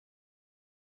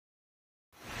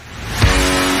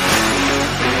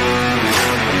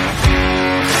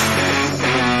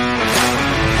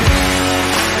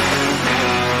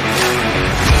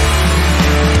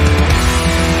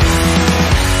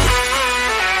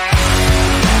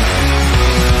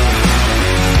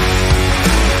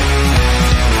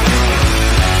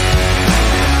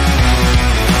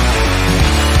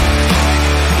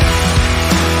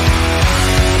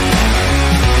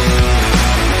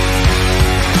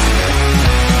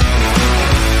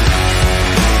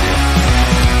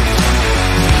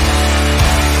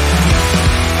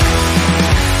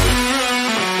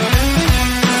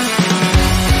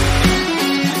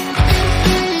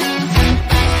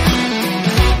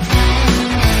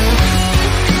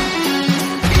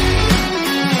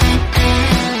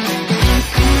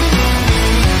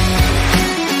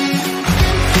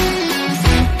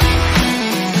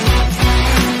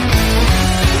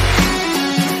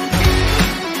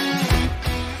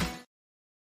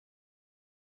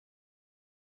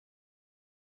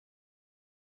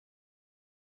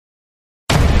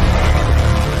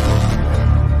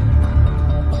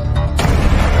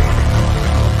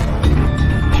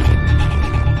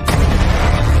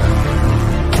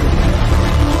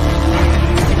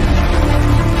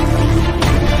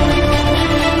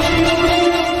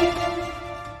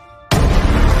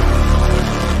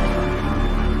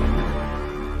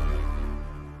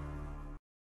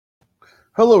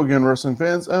Hello again, wrestling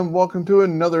fans, and welcome to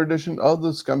another edition of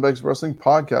the Scumbags Wrestling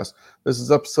Podcast. This is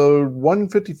episode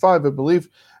 155, I believe,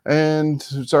 and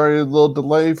sorry, a little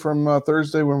delay from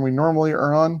Thursday when we normally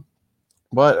are on,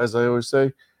 but as I always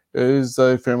say, it is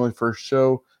a family first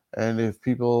show, and if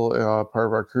people, part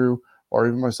of our crew, or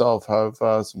even myself, have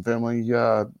some family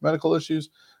medical issues,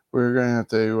 we're going to have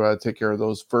to take care of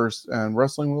those first, and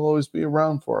wrestling will always be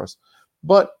around for us.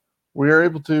 But we are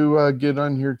able to get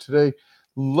on here today,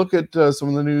 look at some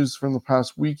of the news from the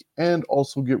past week, and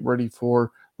also get ready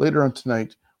for later on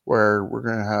tonight, where we're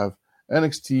going to have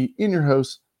NXT in your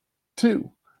house 2.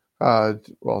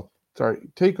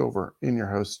 Takeover in your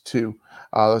house 2.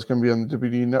 That's going to be on the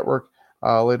WWE Network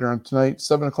later on tonight.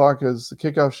 7 o'clock is the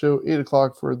kickoff show, 8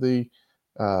 o'clock for the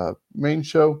main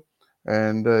show,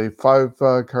 and a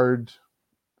 5-match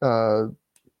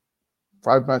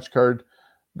card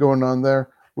going on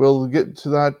there. We'll get to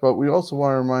that, but we also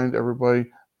want to remind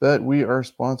everybody that we are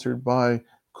sponsored by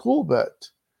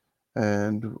CoolBet,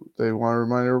 and they want to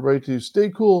remind everybody to stay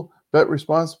cool, bet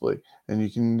responsibly, and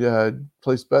you can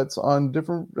place bets on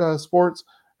different sports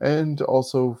and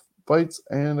also fights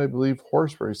and I believe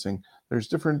horse racing. There's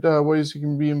different ways you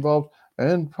can be involved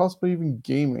and possibly even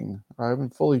gaming. I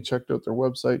haven't fully checked out their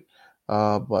website,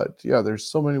 but yeah,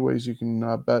 there's so many ways you can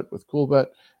bet with CoolBet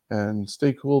and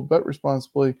stay cool, bet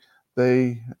responsibly.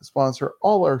 They sponsor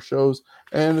all our shows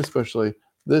and especially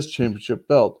this championship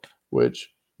belt,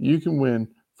 which you can win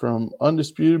from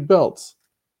Undisputed Belts.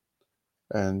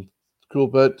 And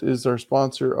CoolBet is our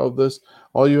sponsor of this.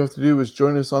 All you have to do is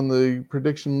join us on the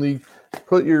Prediction League.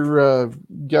 Put your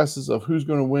guesses of who's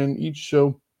going to win each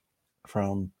show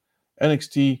from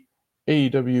NXT,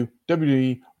 AEW,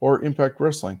 WWE, or Impact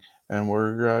Wrestling. And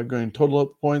we're going to total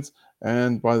up the points.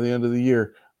 And by the end of the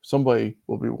year, somebody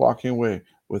will be walking away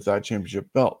with that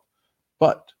championship belt.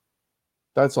 But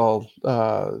that's all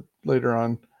later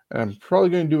on. And I'm probably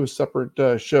going to do a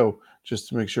separate show just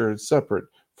to make sure it's separate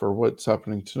for what's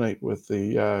happening tonight with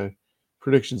the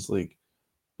Predictions League.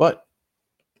 But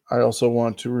I also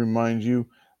want to remind you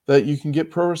that you can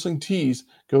get Pro Wrestling Tees.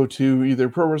 Go to either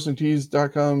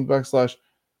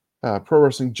ProWrestlingTees.com/Pro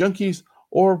Wrestling Junkies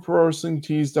or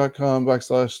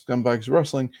ProWrestlingTees.com/Scumbags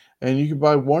Wrestling, and you can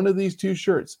buy one of these two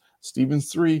shirts,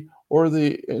 Stevens 3 or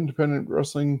the Independent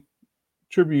Wrestling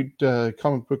Tribute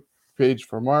comic book page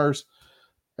for Mars.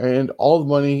 And all the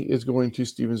money is going to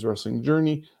Stevens Wrestling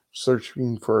Journey,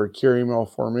 searching for Carrie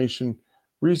malformation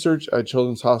research at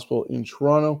Children's Hospital in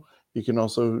Toronto. You can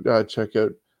also check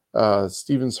out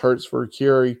Stevens Hearts for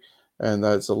Carrie, and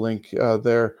that's a link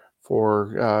there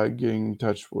for getting in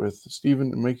touch with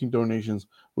Steven and making donations.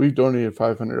 We've donated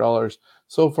 $500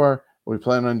 so far. We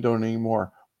plan on donating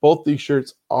more. Both these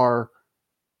shirts are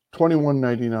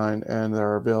 $21.99 and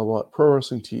they're available at Pro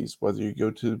Wrestling Tees. Whether you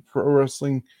go to the Pro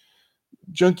Wrestling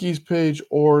Junkies page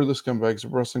or the Scumbags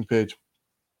of Wrestling page,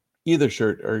 either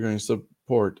shirt are going to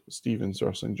support Steven's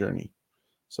Wrestling Journey.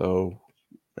 So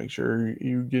make sure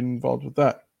you get involved with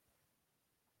that.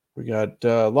 We got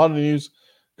a lot of news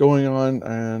going on,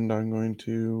 and I'm going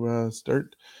to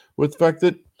start with the fact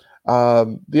that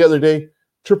the other day,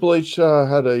 Triple H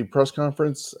had a press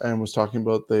conference and was talking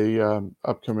about the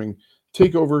upcoming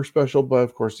takeover special, but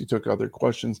of course he took other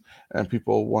questions and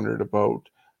people wondered about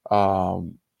I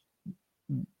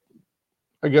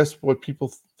guess what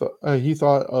people he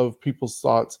thought of people's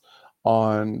thoughts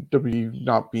on WWE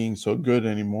not being so good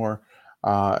anymore,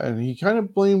 and he kind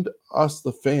of blamed us,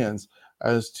 the fans,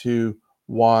 as to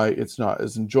why it's not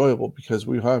as enjoyable because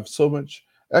we have so much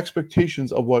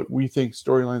expectations of what we think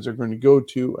storylines are going to go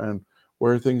to and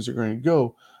where things are going to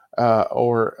go,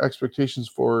 or expectations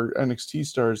for NXT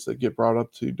stars that get brought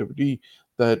up to WWE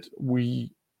that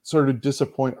we sort of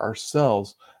disappoint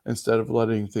ourselves instead of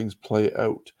letting things play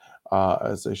out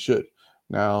as they should.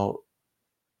 Now,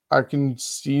 I can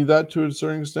see that to a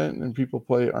certain extent, and people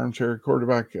play armchair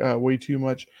quarterback way too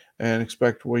much and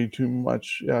expect way too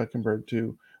much compared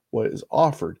to what is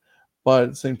offered. But at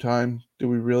the same time, do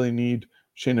we really need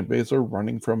Shayna Baszler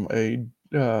running from a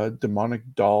demonic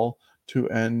doll to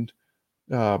end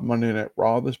Monday Night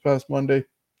Raw this past Monday?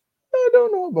 I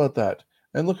don't know about that.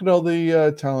 And look at all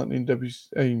the talent in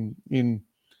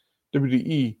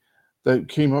WWE that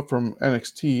came up from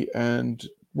NXT and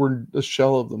were the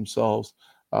shell of themselves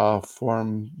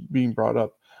from being brought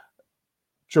up.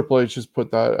 Triple H has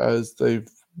put that as they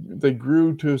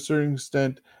grew to a certain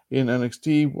extent in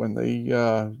NXT. When they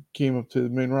came up to the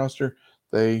main roster,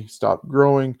 they stopped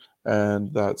growing,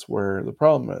 and that's where the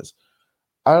problem is.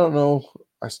 I don't know.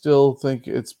 I still think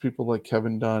it's people like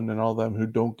Kevin Dunn and all them who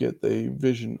don't get the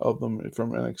vision of them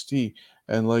from NXT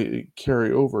and let it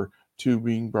carry over to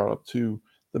being brought up to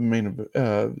the main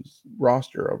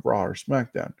roster of Raw or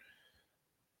SmackDown.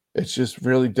 It's just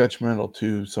really detrimental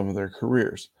to some of their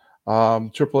careers.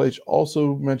 Triple H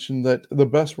also mentioned that the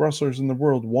best wrestlers in the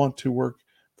world want to work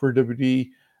for WWE,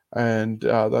 and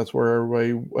that's where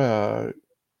everybody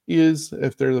is,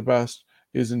 if they're the best,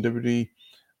 is in WWE.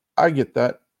 I get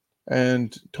that.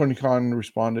 And Tony Khan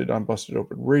responded on Busted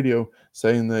Open Radio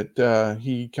saying that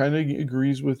he kind of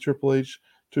agrees with Triple H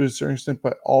to a certain extent,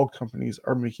 but all companies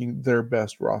are making their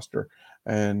best roster.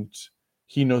 And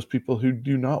he knows people who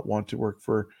do not want to work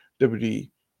for WWE.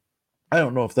 I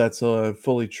don't know if that's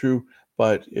fully true,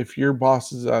 but if your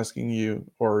boss is asking you,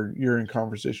 or you're in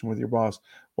conversation with your boss,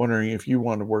 wondering if you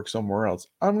want to work somewhere else,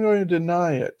 I'm going to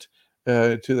deny it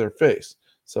to their face.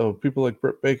 So people like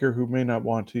Britt Baker, who may not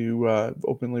want to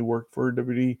openly work for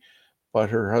WWE, but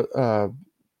her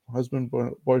husband,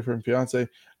 boyfriend, fiance,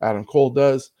 Adam Cole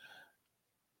does.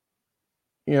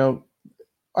 You know,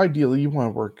 ideally you want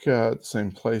to work at the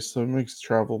same place, so it makes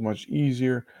travel much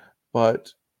easier.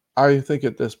 But I think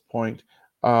at this point,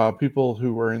 people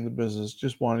who are in the business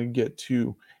just want to get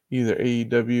to either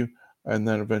AEW and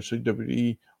then eventually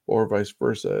WWE, or vice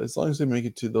versa. As long as they make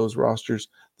it to those rosters,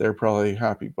 they're probably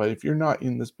happy. But if you're not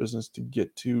in this business to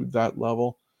get to that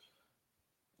level,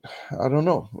 I don't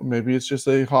know. Maybe it's just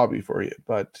a hobby for you,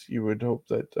 but you would hope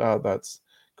that that's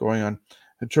going on.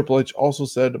 And Triple H also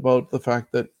said about the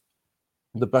fact that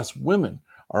the best women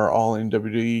are all in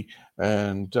WWE,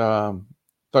 and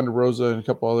Thunder Rosa and a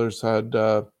couple others had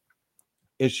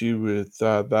issue with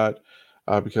that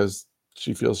because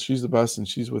she feels she's the best and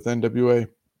she's with NWA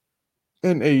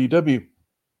and AEW.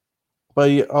 But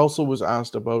he also was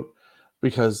asked about,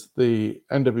 because the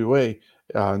NWA,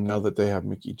 now that they have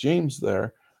Mickey James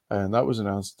there, and that was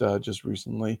announced just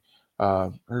recently,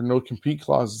 her no compete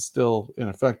clause is still in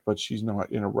effect, but she's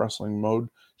not in a wrestling mode.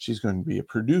 She's going to be a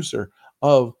producer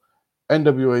of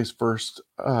NWA's first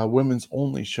women's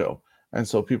only show. And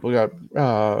so people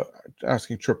got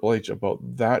asking Triple H about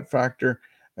that factor,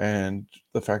 and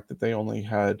the fact that they only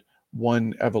had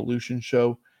one Evolution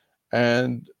show.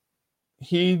 And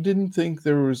he didn't think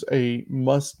there was a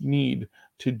must need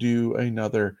to do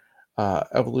another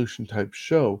Evolution type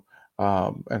show,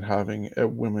 and having a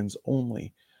women's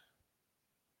only.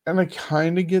 And I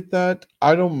kind of get that.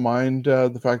 I don't mind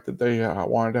the fact that they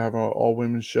wanted to have an all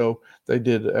women's show. They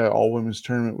did an all women's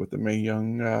tournament with the Mae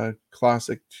Young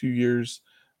Classic 2 years.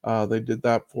 They did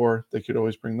that for. They could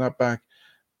always bring that back.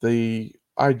 The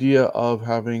idea of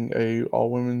having a all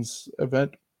women's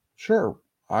event, sure,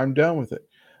 I'm down with it.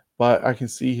 But I can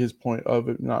see his point of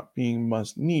it not being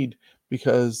must need,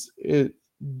 because it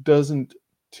doesn't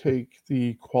take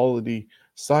the quality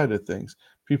side of things.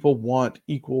 People want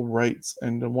equal rights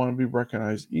and they want to be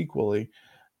recognized equally.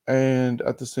 And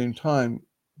at the same time,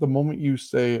 the moment you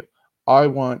say, I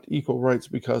want equal rights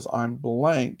because I'm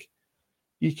blank,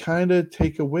 you kind of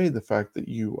take away the fact that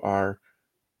you are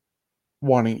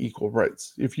wanting equal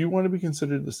rights. If you want to be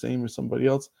considered the same as somebody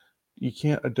else, you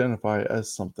can't identify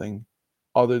as something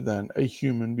other than a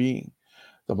human being.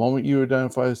 The moment you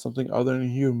identify as something other than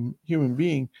a human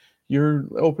being, you're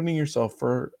opening yourself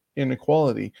for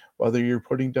inequality, whether you're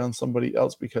putting down somebody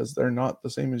else because they're not the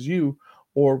same as you,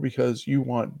 or because you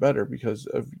want better because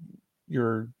of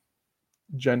your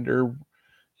gender,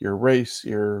 your race,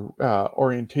 your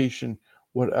orientation,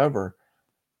 whatever.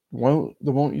 Well,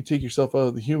 the moment you take yourself out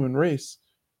of the human race,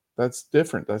 that's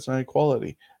different. That's not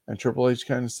equality. And Triple H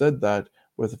kind of said that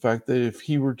with the fact that if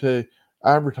he were to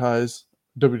advertise,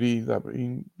 WWE,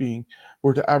 that being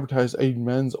were to advertise a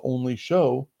men's only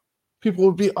show, people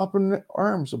would be up in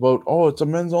arms about, oh, it's a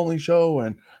men's only show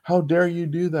and how dare you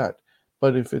do that.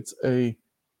 But if it's a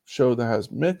show that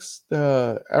has mixed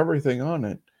everything on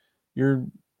it, you're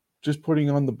just putting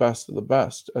on the best of the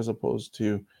best, as opposed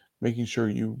to making sure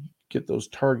you get those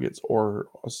targets or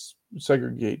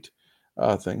segregate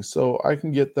things. So I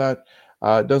can get that.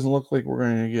 It doesn't look like we're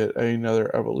going to get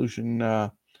another Evolution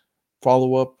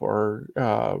follow up or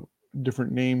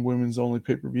different name women's only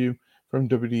pay per view from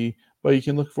WWE, but you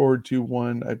can look forward to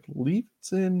one. I believe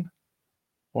it's in,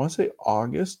 I want to say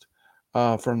August,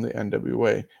 from the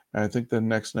NWA. And I think the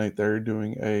next night they're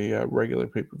doing a regular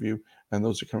pay per view, and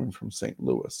those are coming from St.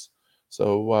 Louis.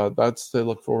 So that's to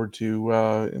look forward to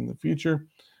in the future.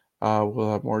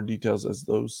 We'll have more details as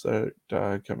those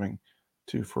coming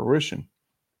to fruition.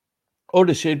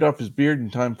 Otis shaved off his beard in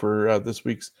time for this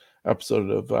week's episode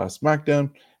of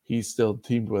SmackDown. He's still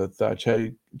teamed with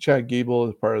Chad Gable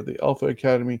as part of the Alpha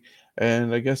Academy,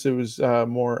 and I guess it was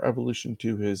more evolution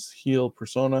to his heel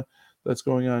persona that's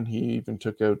going on. He even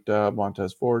took out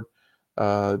Montez Ford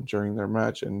during their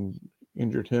match and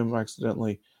injured him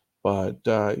accidentally. But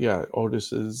yeah,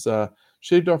 Otis is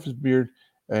shaved off his beard,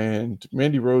 and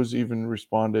Mandy Rose even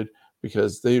responded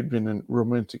because they had been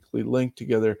romantically linked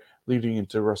together leading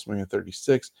into WrestleMania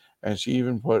 36, and she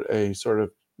even put a sort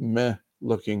of meh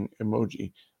looking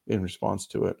emoji in response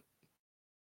to it.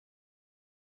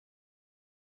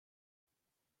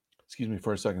 Excuse me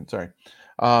for a second. Sorry.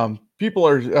 People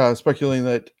are speculating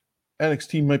that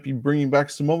NXT might be bringing back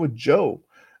Samoa Joe,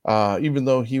 even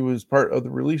though he was part of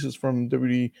the releases from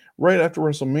WWE right after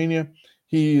WrestleMania.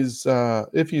 He's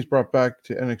if he's brought back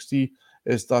to NXT,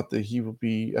 it's thought that he will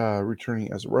be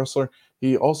returning as a wrestler.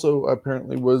 He also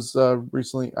apparently was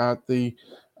recently at the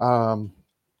um,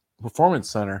 Performance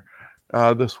Center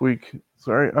this week.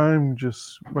 Sorry,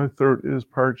 my throat is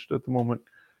parched at the moment.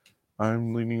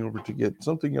 I'm leaning over to get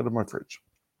something out of my fridge.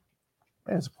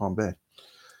 It's Palm Bay.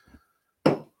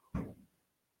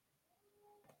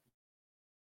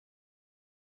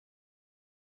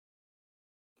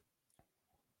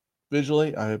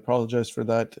 Visually, I apologize for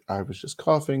that. I was just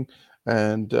coughing,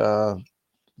 and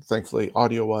thankfully,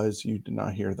 audio-wise, you did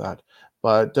not hear that.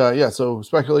 But yeah, so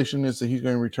speculation is that he's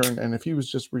going to return, and if he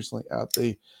was just recently at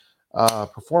the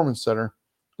Performance Center,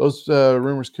 those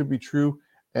rumors could be true,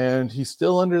 and he's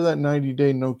still under that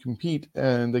 90-day no-compete,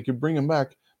 and they could bring him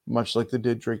back, much like they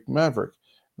did Drake Maverick.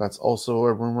 That's also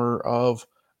a rumor of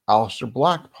Aleister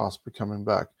Black possibly coming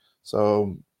back.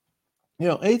 So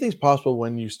anything's possible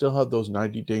when you still have those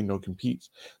 90-day no competes.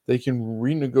 They can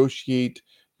renegotiate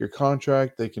your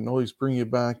contract. They can always bring you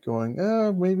back going,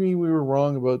 maybe we were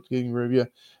wrong about getting rid of you.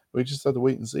 We just have to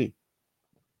wait and see.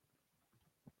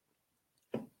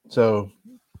 So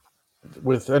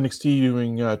with NXT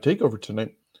doing TakeOver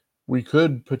tonight, we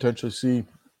could potentially see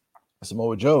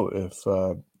Samoa Joe if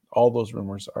all those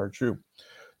rumors are true.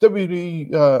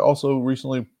 WWE also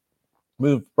recently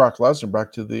moved Brock Lesnar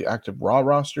back to the active Raw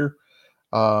roster.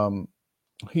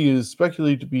 He is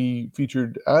speculated to be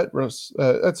featured at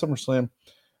SummerSlam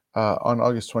on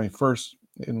August 21st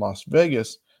in Las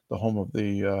Vegas, the home of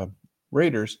the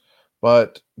Raiders.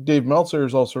 But Dave Meltzer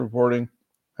is also reporting,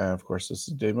 and of course, this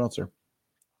is Dave Meltzer,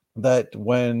 that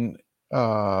when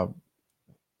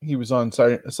he was on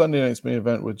Sunday night's main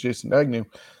event with Jason Agnew,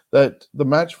 that the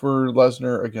match for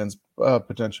Lesnar against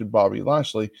potentially Bobby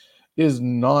Lashley is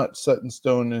not set in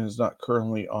stone and is not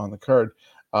currently on the card.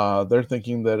 They're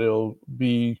thinking that it'll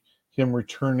be him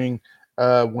returning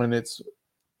when it's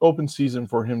open season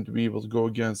for him to be able to go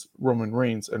against Roman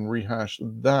Reigns and rehash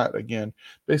that again,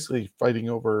 basically fighting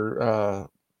over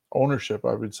ownership,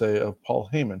 I would say, of Paul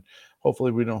Heyman.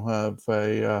 Hopefully, we don't have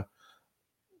a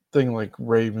thing like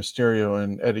Rey Mysterio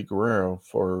and Eddie Guerrero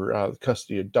for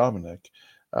custody of Dominic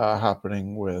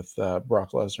happening with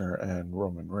Brock Lesnar and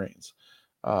Roman Reigns.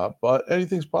 But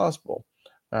anything's possible.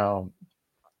 Um,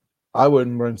 I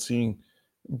wouldn't mind seeing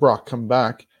Brock come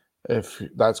back if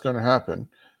that's going to happen.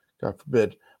 God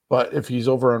forbid. But if he's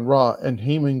over on Raw and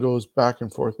Heyman goes back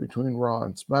and forth between Raw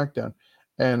and SmackDown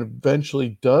and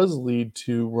eventually does lead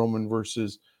to Roman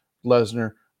versus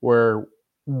Lesnar, where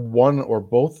one or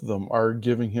both of them are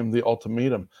giving him the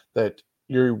ultimatum that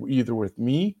you're either with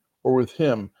me or with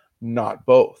him, not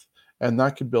both. And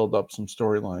that could build up some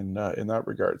storyline in that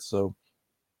regard. So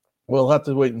we'll have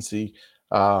to wait and see.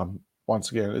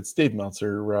 Once again, it's Dave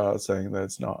Meltzer saying that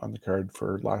it's not on the card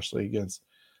for Lashley against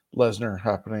Lesnar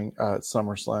happening at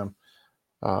SummerSlam.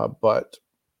 But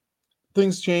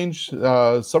things change.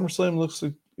 SummerSlam looks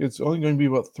like it's only going to be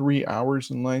about 3 hours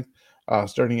in length,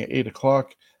 starting at 8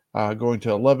 o'clock, going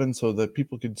to 11, so that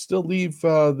people could still leave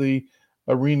the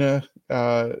arena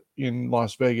in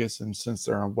Las Vegas. And since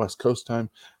they're on West Coast time,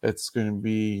 it's going to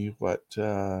be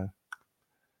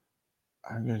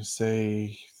I'm going to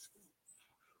say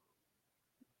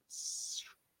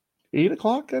 8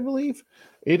 o'clock, I believe.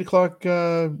 8 o'clock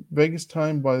Vegas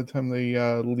time by the time they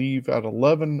leave at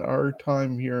 11 our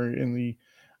time here in the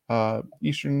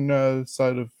eastern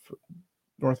side of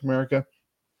North America.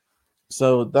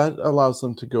 So that allows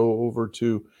them to go over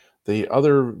to the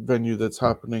other venue that's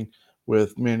happening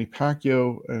with Manny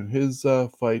Pacquiao and his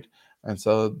fight. And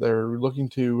so they're looking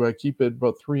to keep it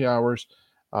about 3 hours,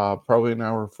 probably an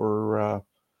hour for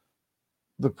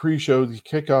the pre-show, the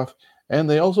kickoff, and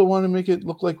they also want to make it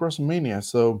look like WrestleMania.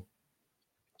 So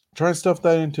try and stuff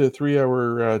that into a 3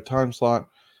 hour time slot.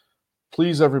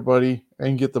 Please everybody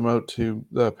and get them out to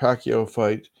the Pacquiao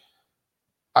fight.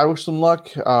 I wish them luck.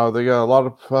 They got a lot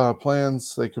of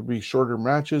plans. They could be shorter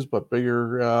matches, but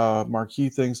bigger marquee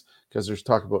things because there's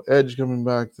talk about Edge coming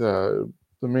back. The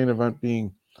main event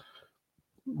being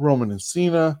Roman and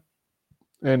Cena.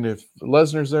 And if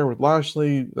Lesnar's there with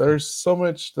Lashley, there's so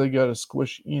much they got to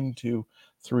squish into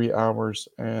 3 hours.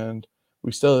 And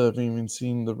we still haven't even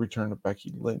seen the return of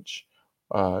Becky Lynch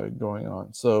going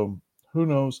on. So who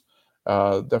knows?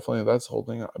 Definitely that's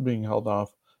being held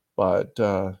off. But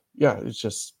yeah, it's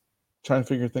just trying to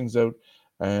figure things out,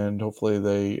 and hopefully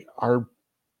they are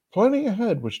planning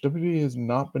ahead, which WWE has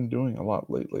not been doing a lot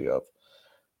lately. Of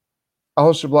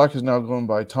Aleister Black is now going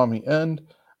by Tommy End.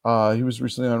 He was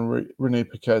recently on Renee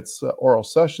Paquette's Oral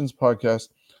Sessions podcast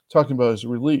talking about his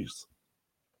release.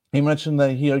 He mentioned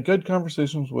that he had good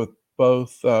conversations with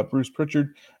both Bruce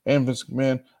Pritchard and Vince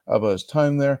McMahon about his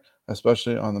time there,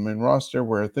 especially on the main roster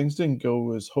where things didn't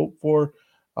go as hoped for,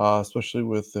 especially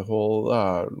with the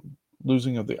whole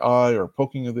losing of the eye or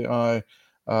poking of the eye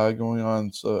going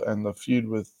on, so and the feud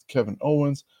with Kevin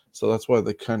Owens. So that's why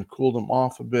they kind of cooled him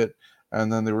off a bit.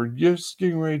 And then they were just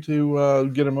getting ready to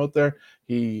get him out there.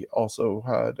 He also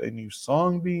had a new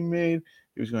song being made.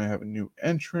 He was going to have a new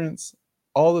entrance,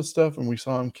 all this stuff, and we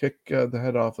saw him kick the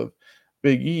head off of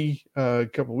Big E a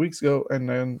couple weeks ago, and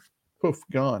then poof,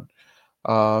 gone.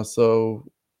 So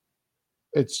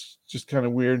it's just kind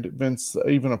of weird. Vince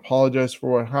even apologized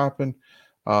for what happened.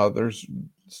 There's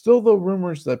still the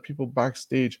rumors that people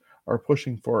backstage are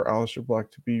pushing for Aleister Black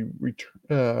to be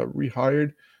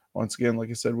rehired. Once again, like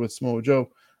I said with Samoa Joe,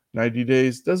 90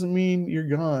 days doesn't mean you're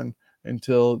gone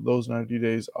until those 90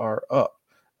 days are up.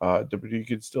 WWE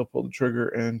could still pull the trigger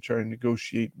and try and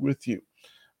negotiate with you.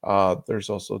 There's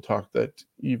also talk that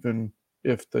even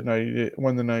if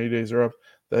when the 90 days are up,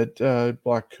 that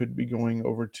Black could be going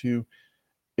over to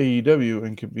AEW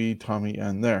and could be Tommy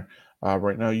End there.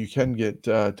 Right now, you can get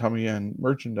Tommy End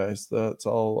merchandise. That's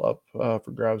all up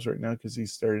for grabs right now because he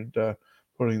started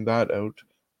putting that out.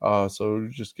 So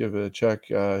just give it a check.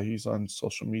 He's on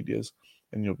social medias,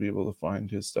 and you'll be able to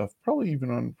find his stuff, probably even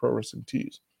on Pro Wrestling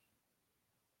Tees.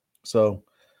 So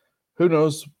who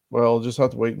knows? Well, just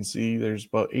have to wait and see. There's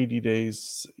about 80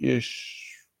 days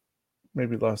ish,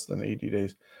 maybe less than 80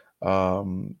 days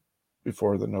um,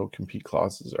 before the no compete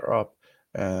clauses are up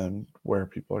and where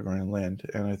people are going to land.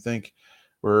 And I think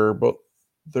we're about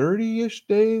 30-ish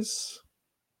days.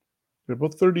 We're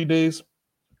about 30 days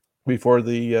before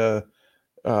the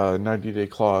 90-day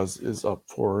clause is up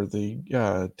for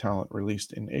the talent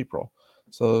released in April.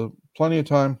 So plenty of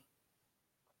time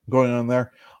going on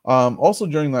there. Also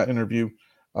during that interview,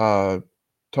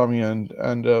 Tommy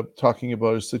ended up talking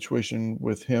about his situation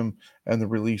with him and the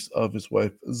release of his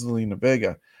wife, Zelina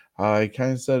Vega. He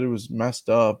kind of said it was messed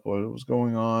up, what was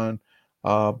going on,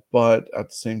 but at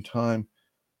the same time,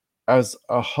 as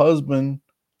a husband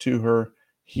to her,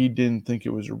 he didn't think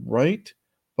it was right.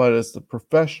 But as the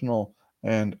professional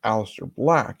and Aleister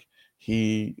Black,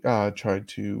 he tried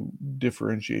to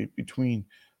differentiate between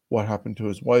what happened to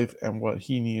his wife and what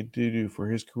he needed to do for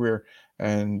his career.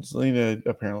 And Zelina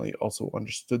apparently also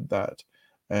understood that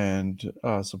and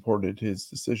supported his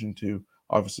decision to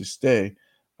obviously stay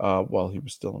while he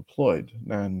was still employed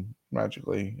and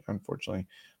magically, unfortunately,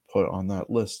 put on that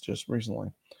list just recently.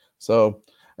 So,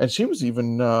 and she was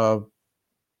even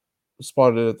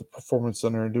spotted at the Performance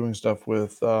Center doing stuff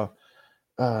with The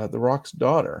Rock's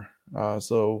daughter.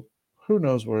 So who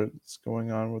knows what's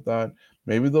going on with that?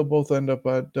 Maybe they'll both end up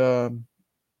at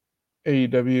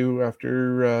AEW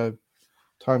after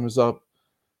time is up.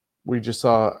 We just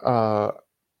saw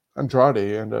Andrade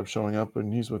end up showing up,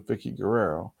 and he's with Vicky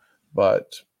Guerrero.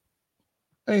 But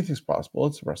anything's possible.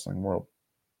 It's the wrestling world.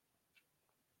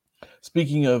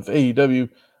 Speaking of AEW,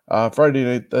 Friday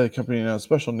night the company announced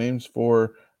special names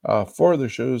for 4 of their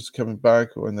shows coming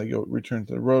back when they return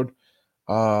to the road.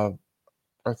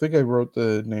 I think I wrote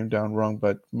the name down wrong,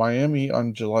 but Miami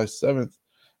on July 7th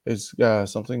is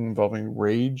something involving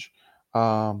Rage.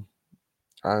 I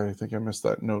think I missed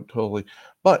that note totally,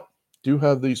 but do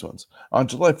have these ones. On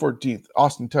July 14th,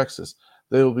 Austin, Texas,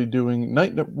 they will be doing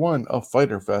night 1 of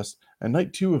Fighter Fest, and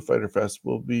night 2 of Fighter Fest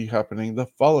will be happening the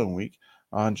following week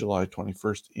on July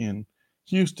 21st in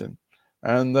Houston.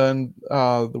 And then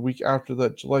the week after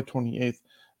that, July 28th,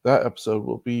 that episode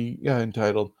will be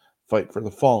entitled Fight for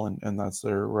the Fallen, and that's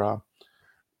their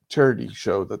charity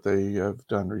show that they have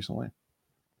done recently.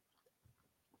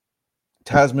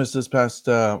 Taz missed this past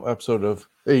episode of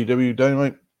AEW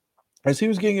Dynamite as he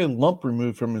was getting a lump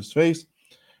removed from his face.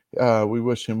 We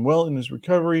wish him well in his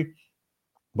recovery,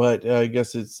 but I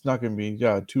guess it's not going to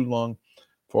be too long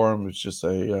for him. It's just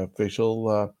a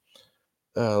facial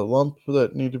lump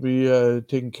that need to be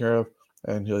taken care of,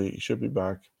 and he should be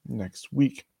back next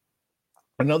week.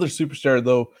 Another superstar,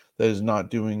 though, that is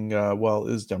not doing well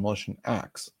is Demolition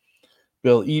Axe.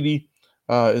 Bill Eadie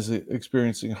is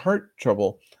experiencing heart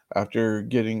trouble after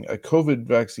getting a COVID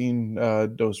vaccine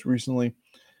dose recently.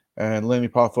 And Lanny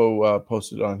Poffo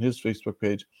posted on his Facebook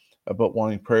page about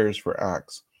wanting prayers for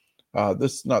Axe.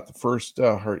 This is not the first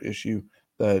heart issue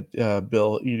that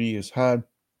Bill Eadie has had.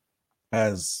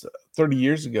 as 30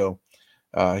 years ago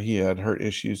he had heart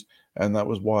issues, and that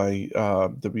was why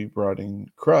WWE brought in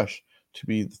Crush to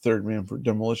be the third man for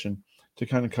Demolition to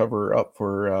kind of cover up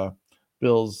for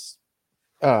Bill's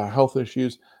health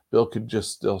issues. Bill could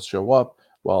just still show up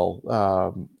while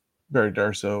Barry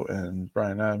Darso and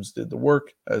Brian Adams did the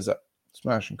work as a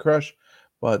Smash and Crush.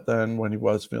 But then when he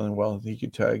was feeling well, he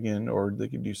could tag in, or they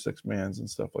could do six mans and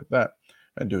stuff like that,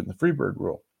 and doing the Freebird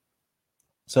rule.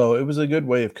 So it was a good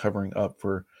way of covering up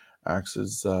for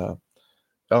Axe's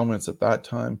elements at that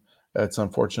time. It's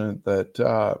unfortunate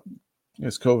that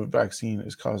this COVID vaccine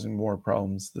is causing more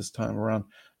problems this time around,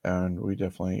 and we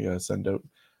definitely send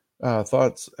out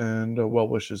thoughts and well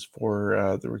wishes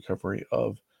for the recovery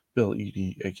of Bill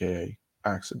Eadie, aka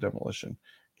Axe of Demolition,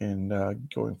 in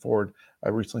going forward. I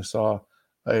recently saw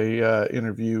a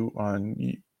interview on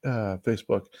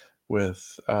Facebook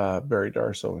with Barry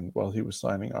Darso, and while he was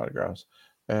signing autographs,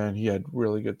 and he had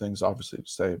really good things, obviously, to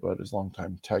say about his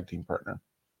longtime tag team partner.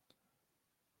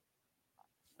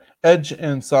 Edge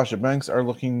and Sasha Banks are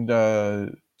looking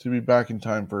to be back in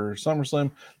time for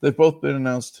SummerSlam. They've both been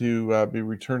announced to be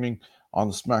returning on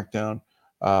the SmackDown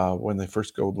when they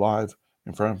first go live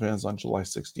in front of fans on July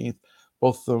 16th.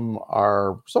 Both of them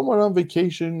are somewhat on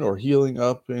vacation or healing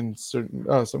up in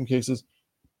certain some cases.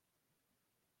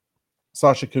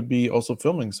 Sasha could be also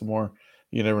filming some more.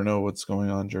 You never know what's going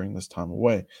on during this time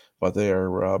away, but they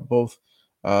are both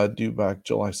due back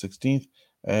July 16th,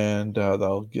 and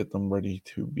that'll get them ready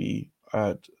to be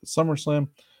at SummerSlam,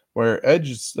 where Edge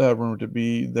is rumored to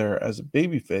be there as a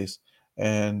babyface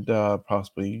and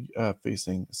possibly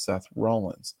facing Seth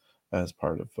Rollins as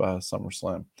part of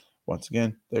SummerSlam. Once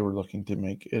again, they were looking to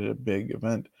make it a big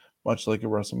event, much like a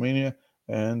WrestleMania,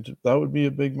 and that would be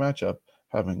a big matchup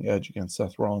having Edge against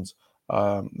Seth Rollins.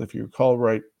 If you recall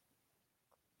right,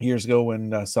 years ago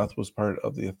when Seth was part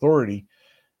of the Authority,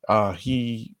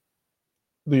 he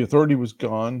the Authority was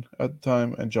gone at the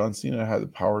time, and John Cena had the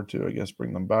power to, I guess,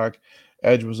 bring them back.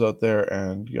 Edge was out there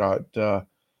and got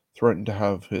threatened to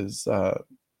have his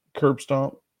curb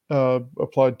stomp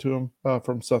applied to him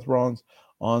from Seth Rollins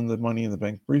on the Money in the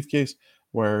Bank briefcase,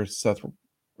 where Seth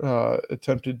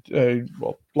attempted,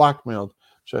 blackmailed,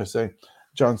 should I say,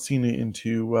 John Cena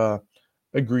into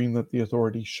agreeing that the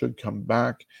Authority should come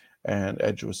back, and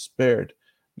Edge was spared.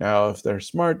 Now, if they're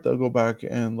smart, they'll go back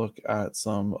and look at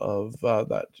some of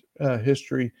that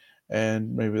history,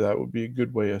 and maybe that would be a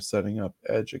good way of setting up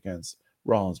Edge against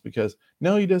Rollins, because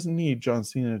now he doesn't need John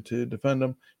Cena to defend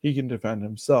him. He can defend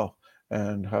himself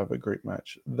and have a great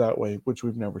match that way, which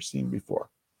we've never seen before.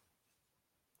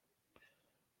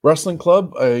 Wrestling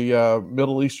Club, a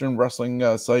Middle Eastern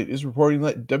wrestling site, is reporting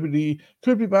that WWE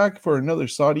could be back for another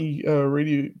Saudi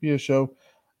Arabia show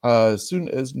as soon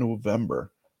as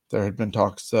November. There had been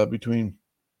talks between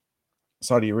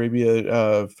Saudi Arabia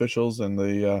officials and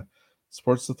the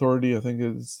Sports Authority, I think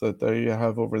is that they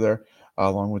have over there,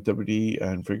 along with WWE,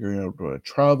 and figuring out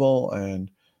travel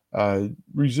and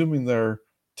resuming their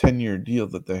 10-year deal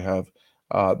that they have.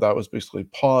 That was basically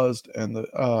paused, and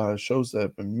the shows that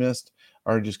have been missed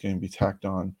are just going to be tacked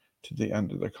on to the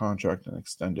end of their contract and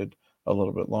extended a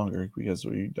little bit longer, because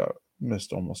we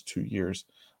missed almost 2 years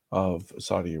of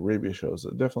Saudi Arabia shows.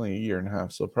 Definitely a year and a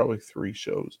half, so probably 3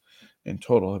 shows in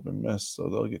total have been missed, so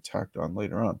they'll get tacked on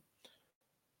later on.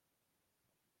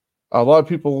 A lot of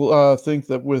people think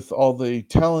that with all the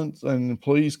talent and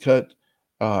employees cut,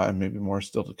 and maybe more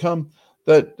still to come,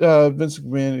 that Vince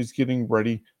McMahon is getting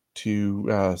ready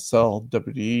to sell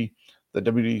WWE. The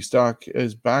WWE stock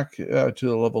is back to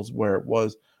the levels where it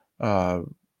was uh,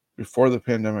 before the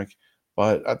pandemic,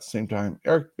 but at the same time,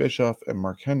 Eric Bischoff and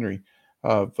Mark Henry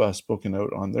have spoken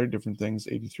out on their different things,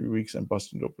 83 Weeks and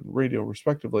Busted Open Radio,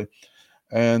 respectively,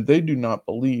 and they do not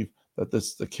believe that this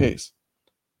is the case.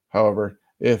 However,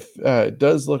 if it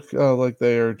does look like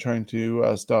they are trying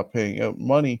to stop paying out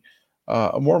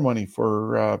more money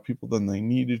for people than they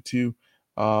needed to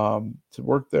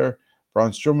work there,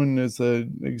 Braun Strowman is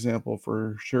an example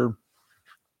for sure,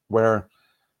 where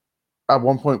at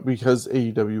one point, because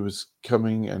AEW was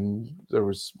coming and there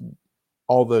was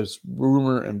all this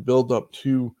rumor and build up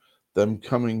to them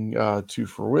coming to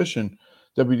fruition,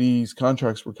 WWE's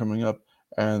contracts were coming up,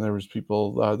 and there was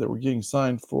people that were getting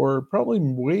signed for probably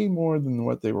way more than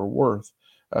what they were worth,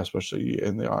 especially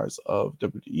in the eyes of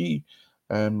WWE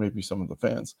and maybe some of the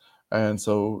fans. And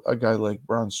so a guy like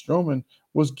Braun Strowman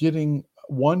was getting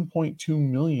 1.2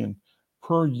 million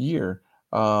per year.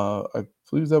 I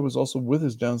believe that was also with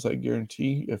his downside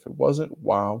guarantee. If it wasn't,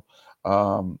 wow.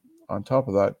 On top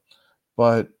of that,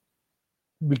 but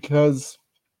because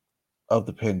of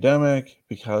the pandemic,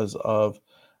 because of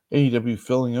AEW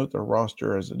filling out their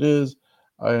roster as it is,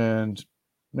 and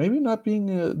maybe not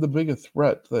being the big a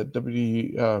threat that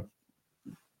WWE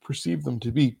perceived them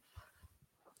to be.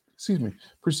 Excuse me,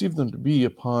 perceived them to be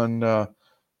upon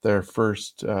their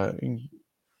first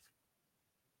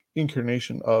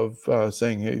incarnation of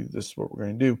saying, "Hey, this is what we're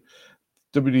going to do."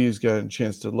 WWE's got a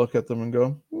chance to look at them and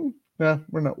go, "Nah,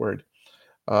 we're not worried."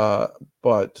 Uh,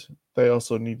 but they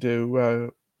also need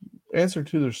to answer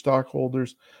to their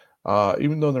stockholders,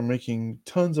 even though they're making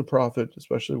tons of profit,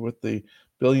 especially with the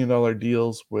billion-dollar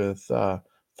deals with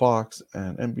Fox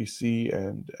and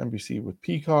NBC with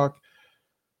Peacock.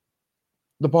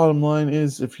 The bottom line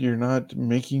is, if you're not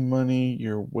making money,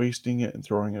 you're wasting it and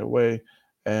throwing it away.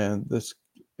 And this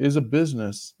is a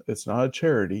business, it's not a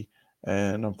charity.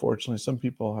 And unfortunately, some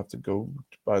people have to go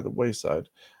by the wayside.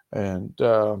 And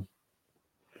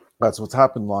that's what's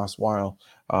happened last while.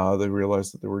 They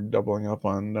realized that they were doubling up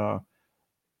on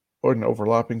or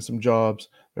overlapping some jobs.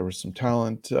 There was some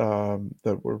talent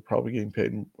that were probably getting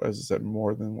paid, as I said,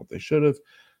 more than what they should have.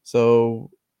 So,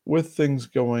 with things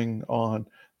going on,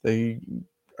 they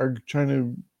are trying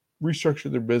to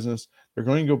restructure their business. They're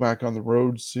going to go back on the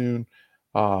road soon.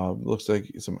 Looks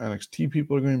like some NXT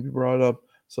people are going to be brought up.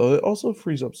 So, it also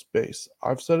frees up space.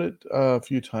 I've said it a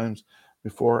few times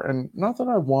before, and not that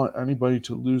I want anybody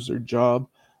to lose their job,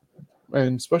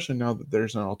 and especially now that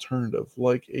there's an alternative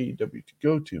like AEW to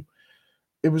go to.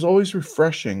 It was always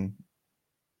refreshing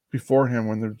beforehand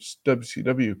when there's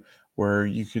WCW, where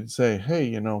you could say,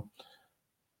 hey,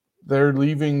 they're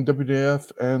leaving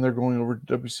WWF and they're going over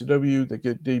to WCW. They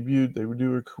get debuted, they would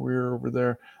do a career over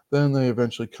there. Then they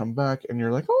eventually come back, and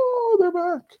you're like, oh, they're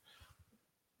back.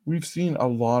 We've seen a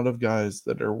lot of guys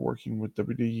that are working with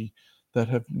WWE that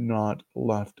have not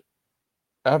left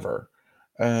ever.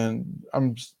 And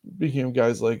I'm speaking of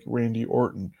guys like Randy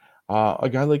Orton, a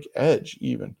guy like Edge,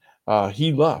 even.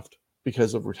 He left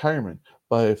because of retirement.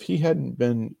 But if he hadn't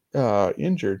been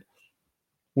injured,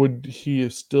 would he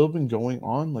have still been going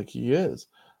on like he is?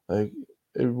 Like,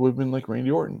 it would have been like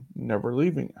Randy Orton, never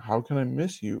leaving. How can I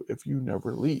miss you if you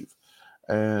never leave?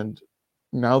 And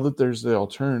now that there's the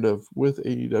alternative with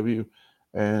AEW,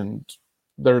 and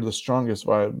they're the strongest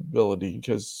viability,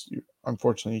 because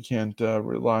unfortunately you can't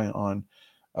rely on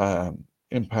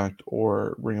Impact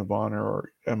or Ring of Honor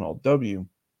or MLW.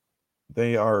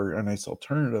 They are a nice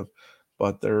alternative,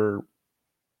 but they're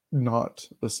not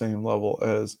the same level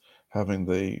as having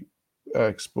the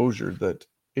exposure that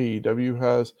AEW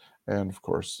has, and of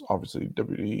course, obviously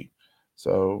WWE.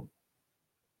 So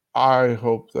I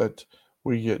hope that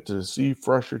we get to see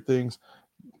fresher things.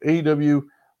 AEW,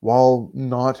 while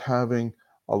not having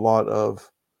a lot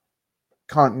of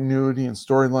continuity and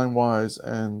storyline wise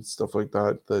and stuff like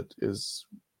that, that is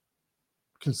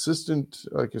consistent,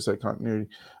 like I said, continuity,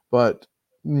 but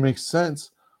makes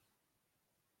sense.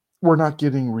 We're not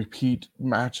getting repeat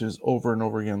matches over and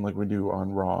over again like we do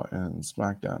on Raw and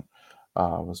SmackDown,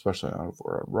 especially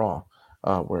over on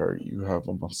Raw, where you have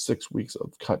almost 6 weeks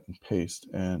of cut and paste,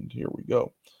 and here we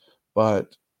go.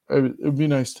 But it'd be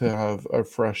nice to have a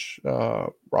fresh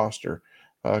roster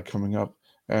coming up.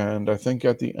 And I think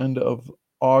at the end of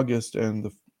August and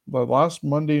the last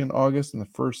Monday in August and the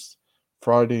first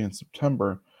Friday in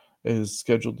September is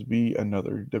scheduled to be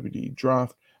another WD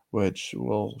draft, which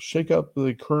will shake up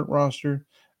the current roster.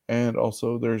 And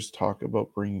also, there's talk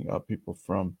about bringing up people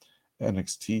from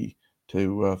NXT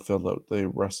to fill out the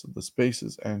rest of the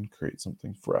spaces and create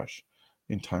something fresh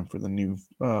in time for the new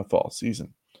fall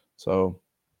season. So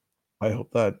I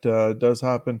hope that does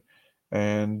happen,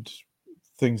 and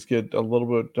things get a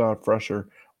little bit fresher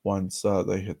once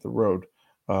they hit the road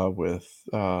with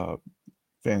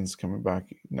fans coming back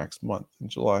next month in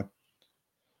July.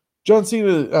 John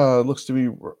Cena looks to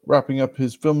be wrapping up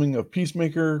his filming of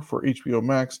Peacemaker for HBO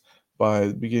Max by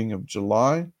the beginning of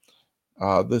July.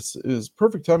 This is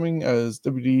perfect timing as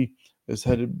WD is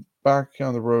headed back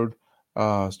on the road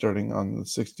starting on the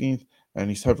 16th, and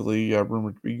he's heavily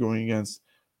rumored to be going against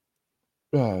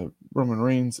Roman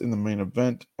Reigns in the main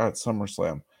event at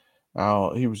SummerSlam.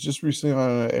 Now, he was just recently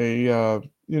on a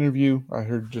interview. I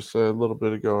heard just a little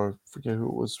bit ago. I forget who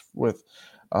it was with,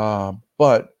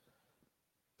 but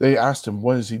they asked him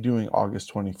what is he doing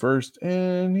August 21st,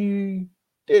 and he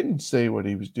didn't say what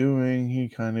he was doing. He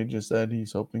kind of just said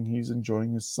he's hoping he's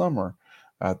enjoying his summer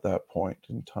at that point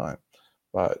in time,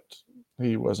 but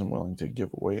he wasn't willing to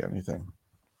give away anything.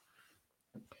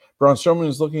 Braun Strowman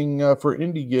is looking for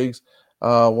indie gigs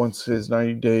once his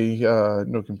 90-day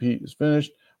no compete is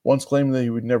finished. Once claiming that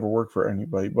he would never work for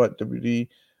anybody but WD.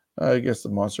 I guess the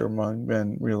monster among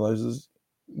men realizes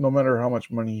no matter how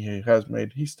much money he has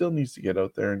made, he still needs to get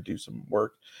out there and do some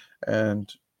work.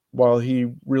 And while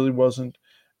he really wasn't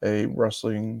a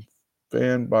wrestling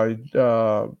fan by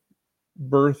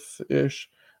birth-ish,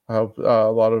 how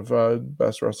a lot of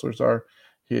best wrestlers are.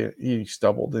 He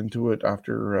stumbled into it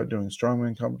after doing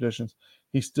strongman competitions.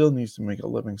 He still needs to make a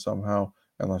living somehow,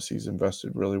 unless he's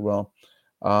invested really well.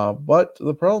 But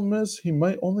the problem is he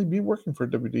might only be working for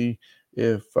WWE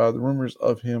if the rumors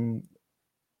of him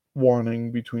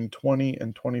wanting between $20,000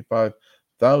 and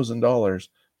 $25,000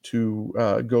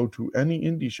 to go to any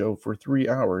indie show for 3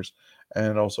 hours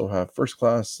and also have first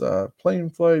class plane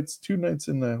flights, 2 nights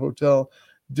in the hotel,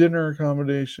 dinner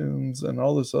accommodations, and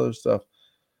all this other stuff.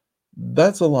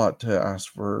 That's a lot to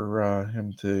ask for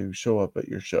him to show up at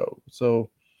your show. So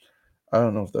I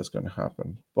don't know if that's going to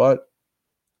happen, but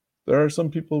there are some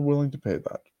people willing to pay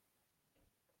that.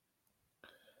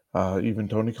 Even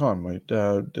Tony Khan might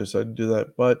decide to do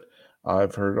that. But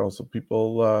I've heard also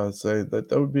people say that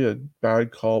that would be a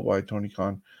bad call by Tony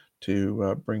Khan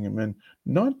to bring him in,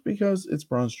 not because it's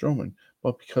Braun Strowman,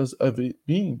 but because of it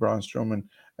being Braun Strowman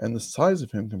and the size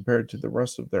of him compared to the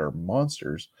rest of their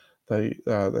monsters they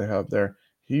have there.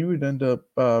 He would end up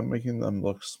making them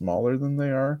look smaller than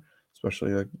they are,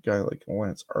 especially a guy like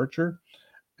Lance Archer.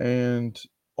 And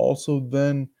also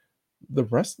then the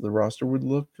rest of the roster would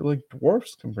look like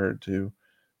dwarfs compared to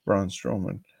Braun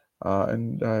Strowman,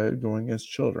 and going as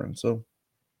children. So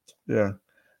yeah,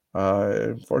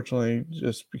 unfortunately,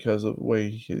 just because of the way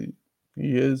he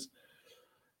is,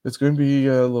 it's going to be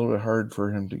a little bit hard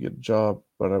for him to get a job.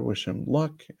 But I wish him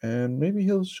luck, and maybe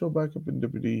he'll show back up in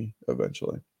WWE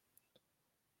eventually.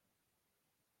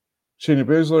 Shayna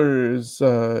Baszler is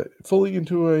fully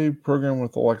into a program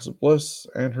with Alexa Bliss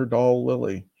and her doll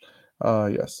Lily.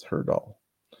 Yes, her doll.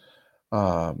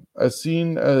 As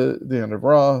seen at the end of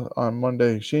Raw on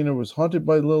Monday, Shayna was haunted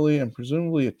by Lily and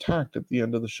presumably attacked at the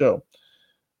end of the show.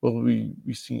 Will we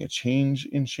be seeing a change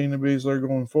in Shayna Baszler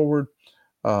going forward,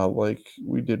 like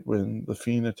we did when The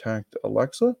Fiend attacked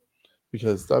Alexa?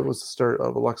 Because that was the start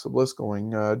of Alexa Bliss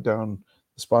going down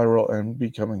the spiral and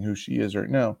becoming who she is right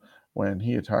now when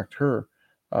he attacked her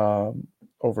um,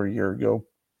 over a year ago.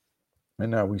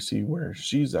 And now we see where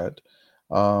she's at.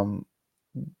 Um,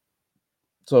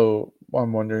 So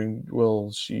I'm wondering,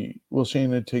 will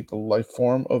Shayna take the life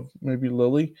form of maybe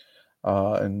Lily,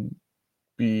 and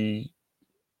be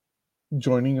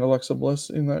joining Alexa Bliss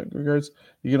in that regards?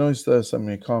 You can always send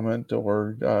me a comment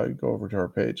or go over to our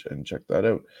page and check that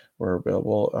out. We're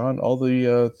available on all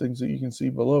the things that you can see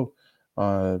below,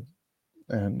 uh,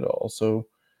 and also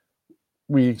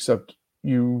we accept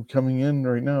you coming in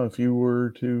right now. If you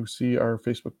were to see our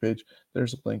Facebook page,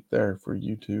 there's a link there for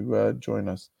you to join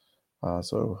us.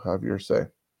 So have your say.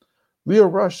 Leo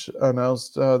Rush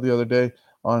announced the other day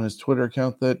on his Twitter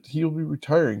account that he will be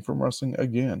retiring from wrestling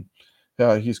again.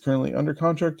 He's currently under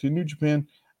contract to New Japan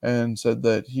and said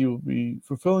that he will be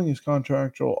fulfilling his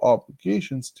contractual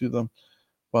obligations to them,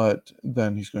 but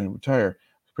then he's going to retire.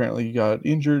 Apparently, he got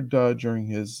injured during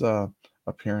his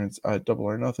appearance at Double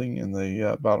or Nothing in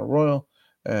the Battle Royal,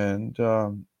 and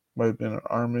might have been an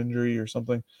arm injury or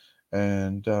something.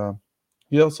 And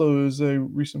he also is a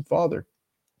recent father.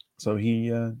 So he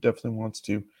definitely wants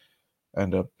to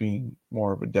end up being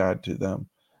more of a dad to them.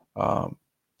 Um,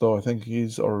 though I think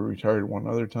he's already retired one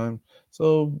other time.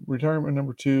 So retirement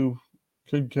number two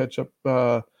could catch up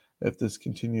if this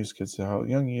continues because of how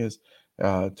young he is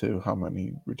to how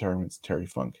many retirements Terry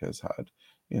Funk has had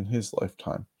in his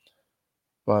lifetime.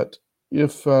 But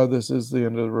if this is the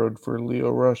end of the road for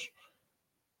Leo Rush,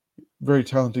 very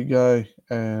talented guy,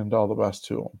 and all the best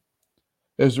to him.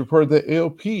 It was reported that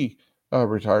AOP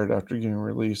retired after getting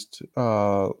released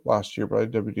last year by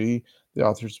WWE. The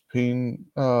Authors of Pain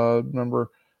member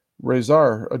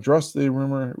Razar addressed the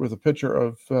rumor with a picture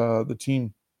of the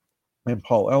team and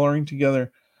Paul Ellering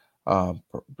together,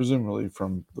 presumably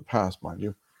from the past, mind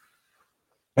you.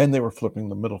 And they were flipping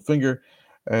the middle finger,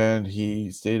 and he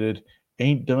stated,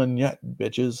 "Ain't done yet,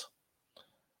 bitches."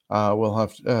 We'll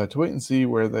have to wait and see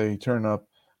where they turn up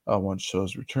once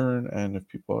shows return and if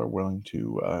people are willing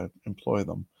to employ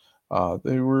them.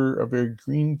 They were a very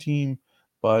green team,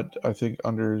 but I think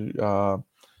under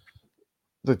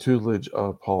the tutelage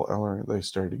of Paul Eller, they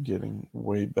started getting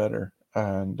way better.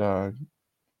 And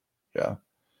yeah,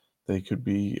 they could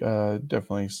be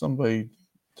definitely somebody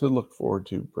to look forward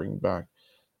to bring back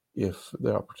if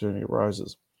the opportunity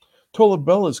arises. Tola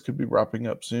Bellas could be wrapping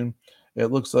up soon. It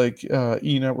looks like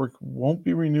E Network won't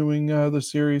be renewing the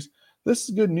series. This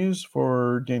is good news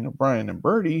for Daniel Bryan and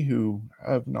Birdie, who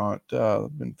have not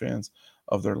been fans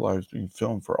of their lives being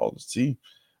filmed for all to see.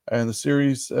 And the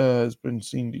series has been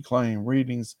seeing declining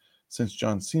ratings since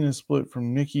John Cena split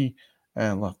from Nikki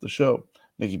and left the show.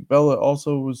 Nikki Bella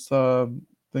also was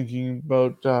thinking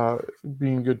about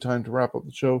being a good time to wrap up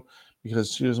the show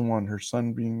because she doesn't want her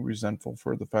son being resentful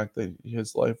for the fact that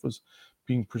his life was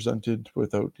being presented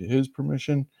without his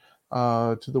permission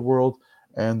to the world.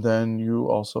 And then you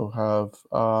also have,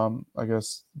 I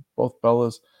guess, both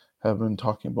Bellas have been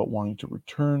talking about wanting to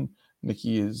return.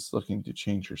 Nikki is looking to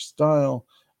change her style,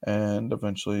 and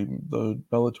eventually the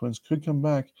Bella twins could come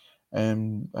back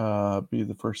and be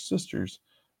the first sisters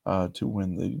to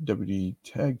win the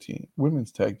WWE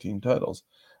women's tag team titles,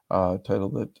 title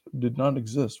that did not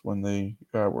exist when they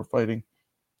were fighting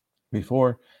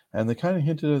before, and they kind of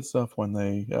hinted at stuff when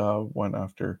they went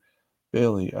after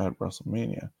Bailey at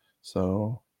WrestleMania.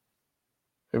 So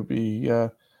it would be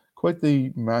quite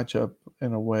the matchup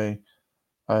in a way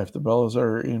if the Bellas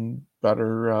are in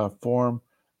better form,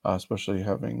 especially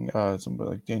having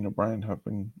somebody like Daniel Bryan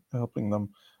helping them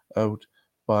out,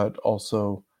 but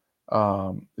also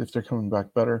if they're coming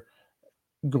back better,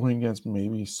 going against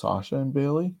maybe Sasha and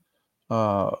Bailey,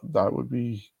 that would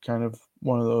be kind of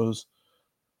one of those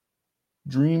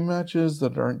dream matches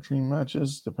that aren't dream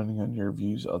matches, depending on your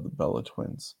views of the Bella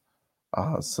twins.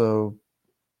 So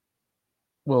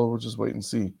we'll just wait and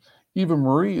see. Eva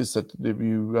Marie is set to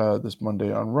debut this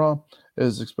Monday on Raw. It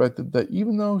is expected that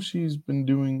even though she's been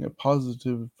doing a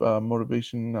positive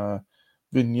motivation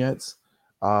vignettes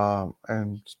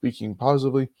and speaking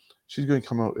positively, she's going to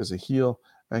come out as a heel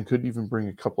and could even bring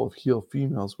a couple of heel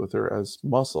females with her as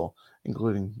muscle,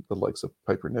 including the likes of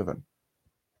Piper Niven.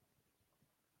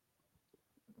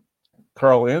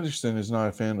 Carl Anderson is not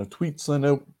a fan of tweets sent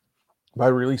out by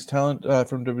released talent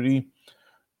from WWE.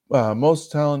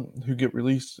 Most talent who get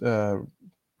released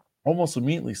almost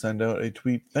immediately send out a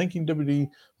tweet thanking WWE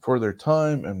for their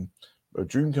time and a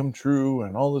dream come true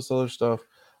and all this other stuff.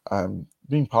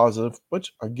 Being positive,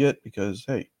 which I get because,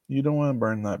 hey, you don't want to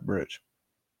burn that bridge.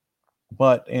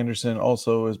 But Anderson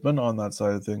also has been on that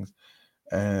side of things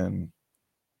and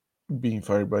being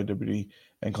fired by WWE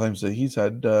and claims that he's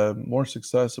had more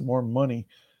success and more money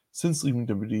since leaving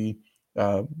WWE,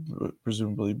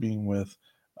 presumably being with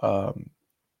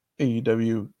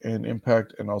AEW and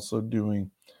Impact, and also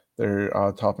doing their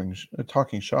talking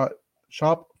shop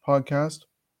podcast.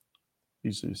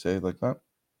 Usually say it like that,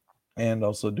 and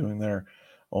also doing their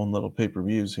own little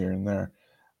pay-per-views here and there.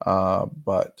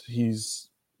 But he's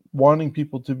wanting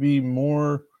people to be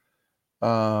more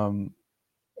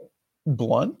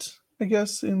blunt, I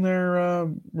guess, in their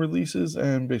releases,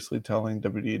 and basically telling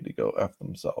WWE to go F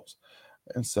themselves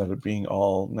instead of being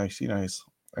all nicey nice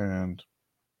and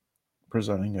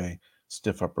presenting a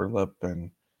stiff upper lip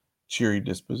and cheery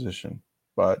disposition.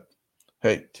 But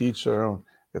hey, teach their own.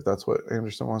 If that's what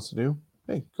Anderson wants to do,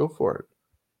 hey, go for it.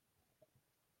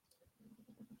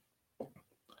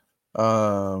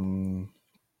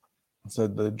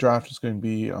 Said the draft is going to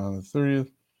be on the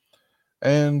 30th.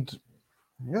 And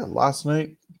yeah, last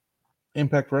night,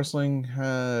 Impact Wrestling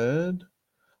had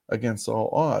Against All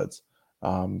Odds.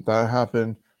 That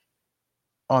happened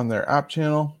on their app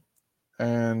channel,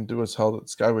 and it was held at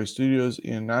Skyway Studios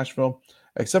in Nashville,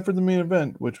 except for the main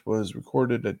event, which was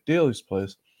recorded at Daly's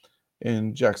Place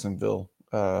in Jacksonville,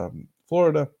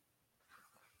 Florida.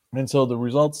 And so the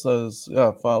results as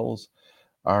follows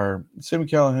are: Sami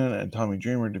Callihan and Tommy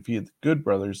Dreamer defeated the Good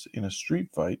Brothers in a street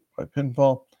fight by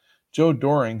pinfall. Joe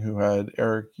Doring, who had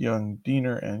Eric Young,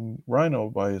 Diener, and Rhino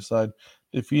by his side,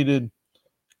 defeated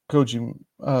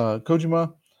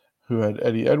Kojima, who had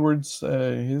Eddie Edwards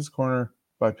in his corner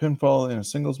by pinfall in a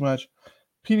singles match.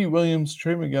 Petey Williams,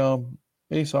 Trey Miguel,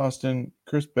 Ace Austin,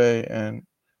 Chris Bay, and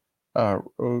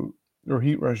Rohit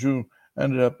Raju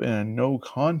ended up in a no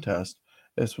contest.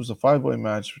 This was a 5-way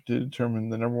match to determine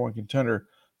the number one contender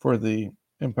for the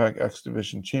Impact X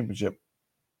Division Championship.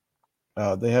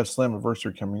 They have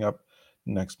Slammiversary coming up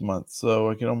next month, so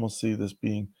I can almost see this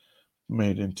being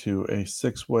made into a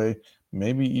 6-way,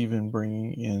 maybe even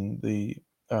bringing in the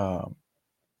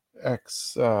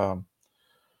X.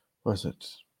 Was it?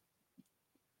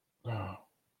 Oh,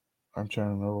 I'm trying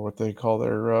to remember what they call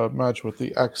their match with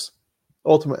the X,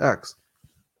 Ultimate X,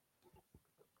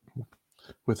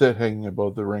 with it hanging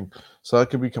above the ring. So that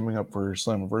could be coming up for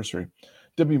Slammiversary.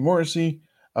 W. Morrissey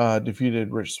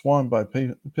defeated Rich Swann by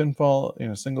pinfall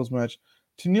in a singles match.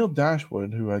 Tennille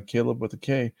Dashwood, who had Caleb with a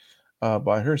K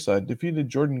by her side, defeated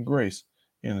Jordan Grace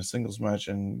in a singles match,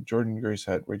 and Jordan Grace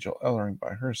had Rachel Ellering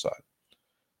by her side.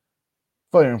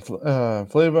 Fire and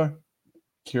Flava,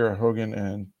 Kiera Hogan,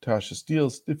 and Tasha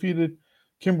Steelz defeated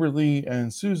Kimberly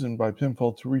and Susan by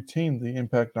pinfall to retain the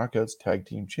Impact Knockouts Tag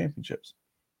Team Championships.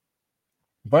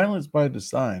 Violence by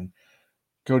Design,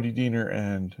 Cody Diener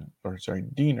and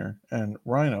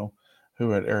Rhino,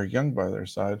 who had Eric Young by their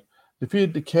side,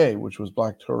 defeated Decay, which was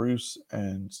Black Taurus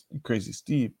and Crazy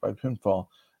Steve, by pinfall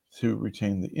to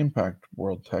retain the Impact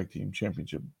World Tag Team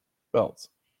Championship belts.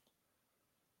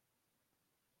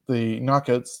 The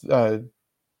Knockouts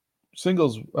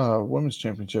singles women's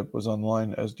championship was on the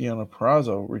line as Deonna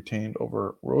Purrazzo retained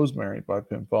over Rosemary by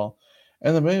pinfall.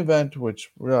 And the main event,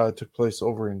 which took place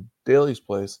over in Daly's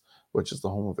Place, which is the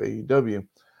home of AEW,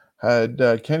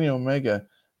 had Kenny Omega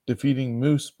defeating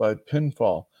Moose by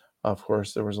pinfall. Of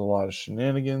course, there was a lot of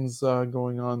shenanigans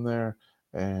going on there,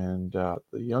 and the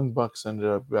Young Bucks ended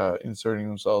up inserting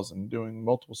themselves and doing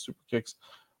multiple super kicks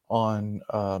on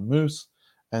Moose,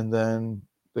 and then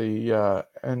the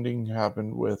ending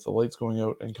happened with the lights going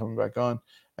out and coming back on,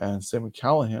 and Sami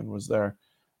Callihan was there,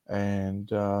 and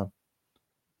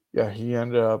he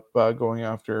ended up going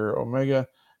after Omega.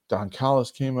 Don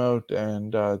Callis came out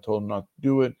and told him not to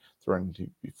do it, threatened to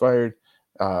be fired.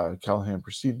 Callahan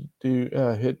proceeded to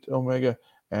hit Omega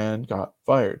and got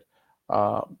fired.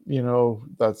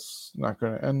 That's not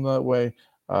going to end that way.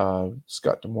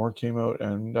 Scott D'Amore came out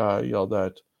and yelled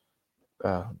at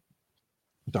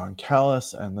Don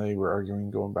Callis, and they were arguing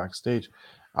going backstage.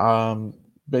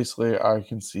 Basically, I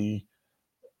can see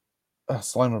a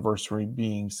Slammiversary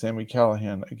being Sami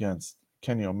Callihan against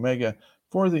Kenny Omega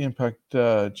for the Impact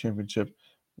Championship,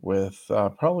 with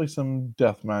probably some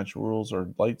deathmatch rules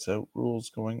or lights out rules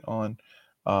going on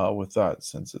with that,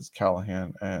 since it's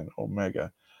Callihan and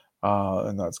Omega.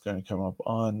 And that's going to come up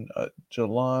on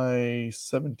July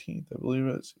 17th, I believe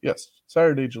it is. Yes,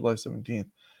 Saturday, July 17th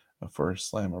for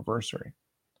Slammiversary.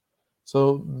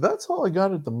 So that's all I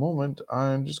got at the moment.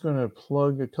 I'm just going to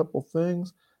plug a couple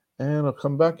things, and I'll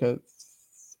come back at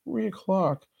 3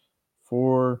 o'clock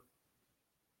for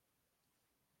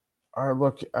our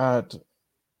look at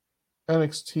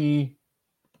NXT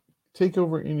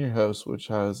TakeOver in Your House, which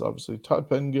has obviously Todd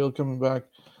Pettengill coming back.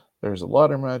 There's a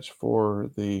ladder match for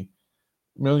the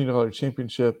 $1 Million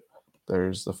Championship.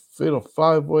 There's the Fatal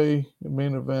 5-Way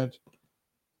main event.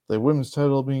 The women's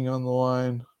title being on the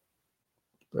line.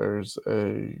 There's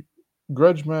a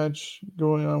grudge match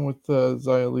going on with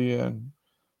Xia Li and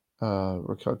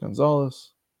Raquel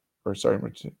Gonzalez.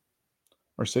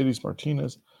 Mercedes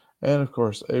Martinez. And, of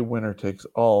course, a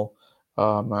winner-takes-all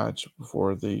match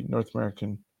for the North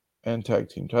American and tag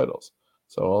team titles.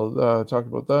 So I'll talk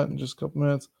about that in just a couple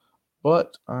minutes.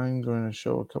 But I'm going to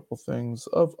show a couple things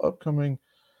of upcoming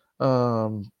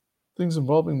things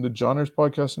involving the Johners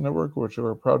Podcasting Network, which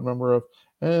we're a proud member of,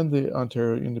 and the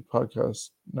Ontario Indie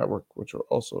Podcast Network, which we're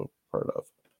also part of.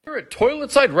 Here at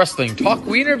Toiletside Wrestling Talk,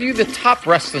 we interview the top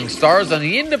wrestling stars on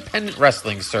the independent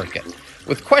wrestling circuit,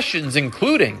 with questions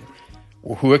including,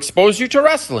 who exposed you to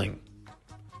wrestling?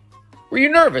 Were you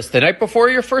nervous the night before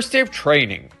your first day of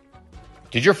training?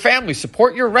 Did your family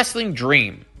support your wrestling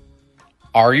dream?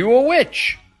 Are you a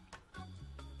witch?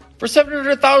 For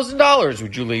 $700,000,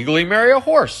 would you legally marry a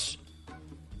horse?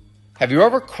 Have you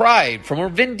ever cried from a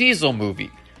Vin Diesel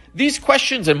movie? These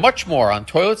questions and much more on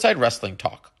Toiletside Wrestling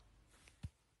Talk.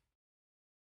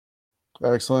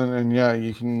 Excellent. And yeah,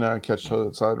 you can catch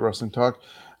Toiletside Wrestling Talk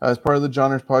as part of the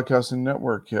Johners Podcasting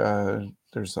Network.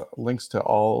 There's links to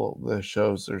all the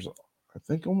shows. There's, I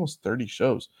think, almost 30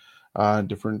 shows,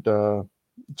 different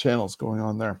channels going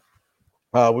on there.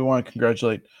 We want to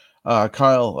congratulate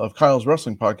Kyle of Kyle's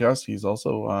Wrestling Podcast. He's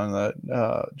also on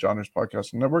that Johners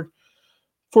Podcasting Network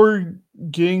for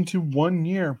getting to 1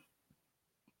 year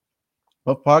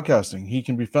of podcasting. He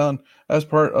can be found as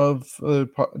part of the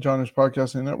Johners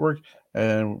Podcasting Network,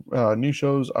 and new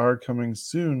shows are coming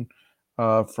soon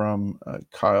from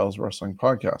Kyle's Wrestling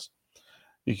Podcast.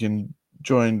 You can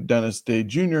join Dennis Day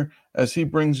Jr. as he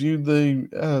brings you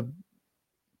the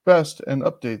best and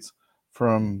updates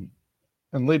from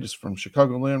and latest from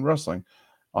Chicagoland Wrestling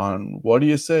on What Do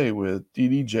You Say with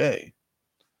DDJ.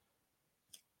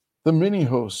 The mini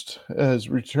host is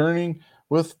returning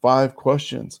with 5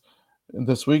 questions.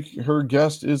 This week, her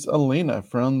guest is Elena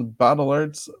from the Battle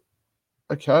Arts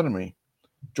Academy.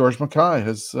 George Mackay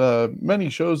has many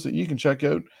shows that you can check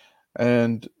out,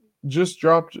 and just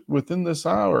dropped within this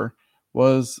hour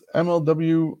was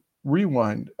MLW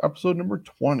Rewind, episode number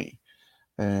 20.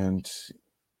 And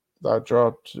that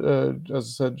dropped, as I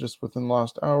said, just within the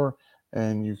last hour,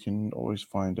 and you can always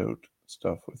find out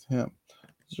stuff with him.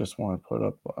 Just want to put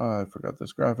up, I forgot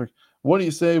this graphic. What Do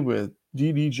You Say with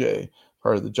DDJ,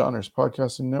 part of the Johners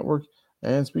Podcasting Network.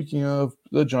 And speaking of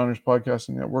the Johners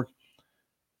Podcasting Network,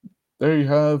 there you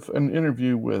have an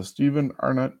interview with Stephen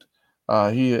Arnott.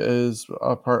 He is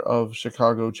a part of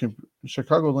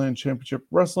Chicagoland Championship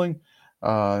Wrestling,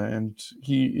 and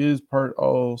he is part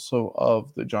also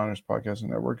of the Johners Podcasting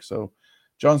Network. So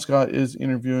John Scott is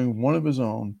interviewing one of his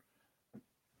own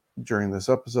during this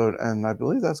episode, and I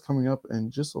believe that's coming up in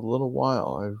just a little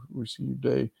while. I've received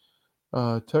a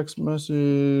Text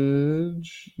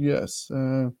message. Yes.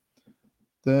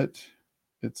 That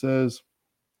it says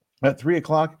at 3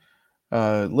 o'clock,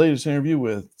 latest interview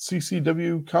with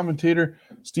CCW commentator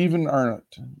Stephen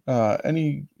Arnott.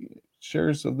 Any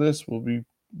shares of this will be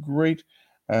great.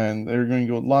 And they're going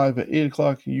to go live at 8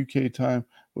 o'clock UK time,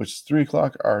 which is 3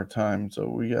 o'clock our time. So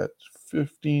we got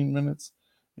 15 minutes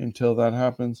until that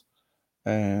happens.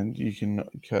 And you can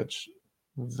catch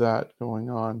that going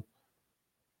on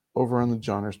over on the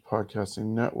Johners Podcasting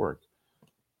Network.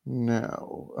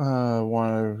 Now, I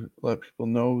want to let people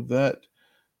know that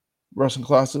wrestling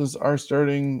classes are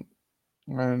starting,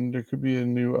 and there could be a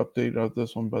new update of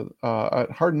this one, but at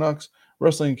Hard Knocks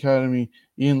Wrestling Academy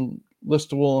in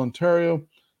Listowel, Ontario,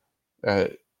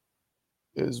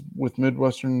 is with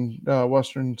Midwestern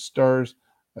Western Stars,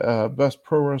 Best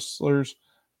Pro Wrestlers,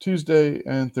 Tuesday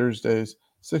and Thursdays,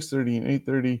 6:30 and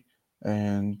 8:30.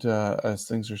 And as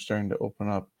things are starting to open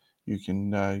up, you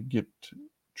can get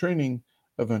training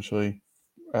eventually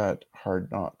at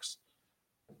Hard Knocks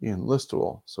in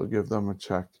Listowel. So give them a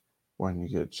check when you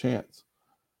get a chance.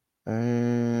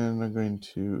 And I'm going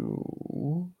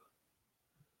to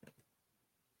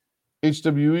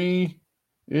HWE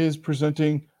is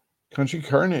presenting Country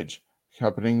Carnage,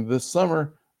 happening this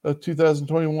summer of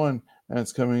 2021, and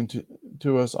it's coming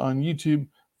to us on YouTube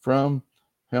from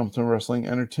Hamilton Wrestling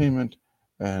Entertainment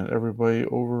and everybody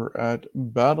over at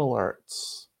Battle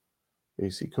Arts,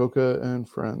 AC Coca and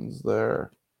friends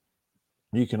there.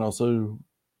 You can also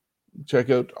check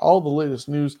out all the latest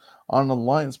news on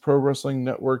Alliance Pro Wrestling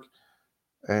Network,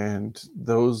 and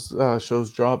those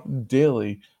shows drop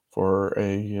daily for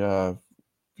a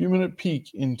few-minute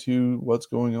peek into what's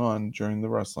going on during the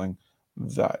wrestling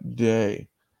that day.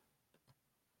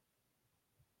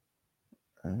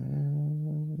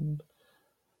 And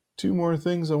two more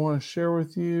things I want to share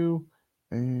with you,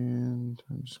 and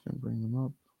I'm just going to bring them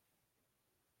up.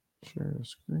 Share a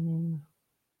screen.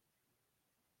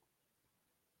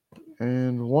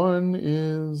 And one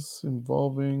is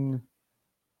involving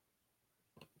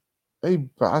a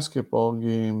basketball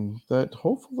game that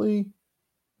hopefully...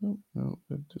 No,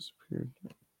 it disappeared.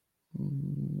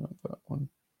 Not that one.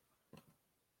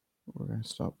 We're going to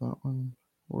stop that one.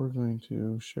 We're going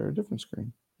to share a different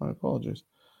screen. My apologies.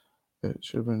 It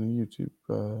should have been a YouTube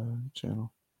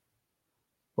channel.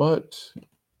 But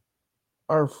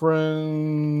our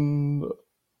friend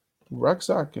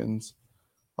Rex Atkins,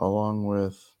 along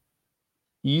with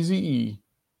Easy E,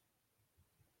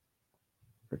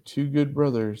 are two good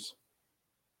brothers.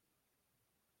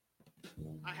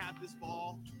 I had this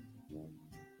ball.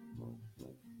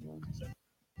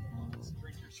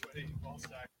 Drink your sweaty ball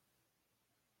sack.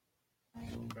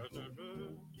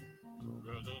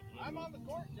 I'm on the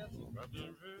court, Jesse.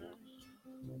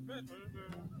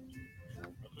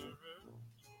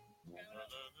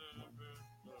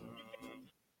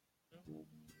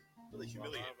 Really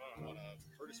humiliated. I want to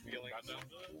hurt his feelings.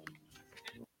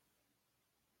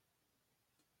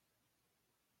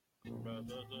 I'm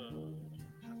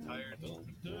tired.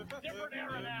 Different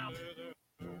era now.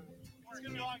 It's going to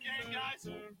be a long game, guys.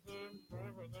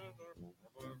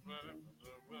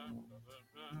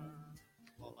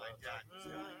 Oh, my God.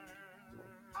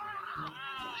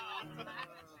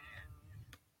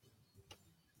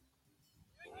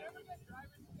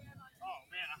 Oh,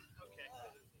 man. Okay.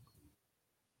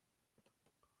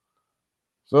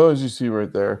 So as you see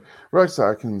right there, Rex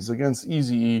Atkins against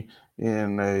Easy E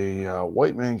in a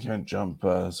white man can't jump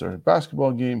sort of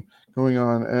basketball game going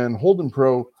on, and Holden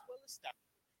Pro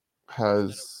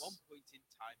has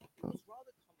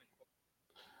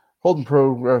Holden Pro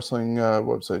Wrestling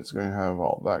website is going to have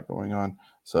all that going on.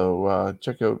 So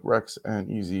check out Rex and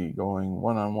Easy going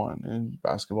one-on-one in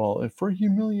basketball for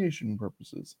humiliation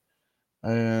purposes.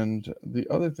 And the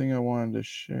other thing I wanted to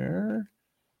share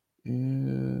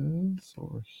is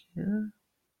over here.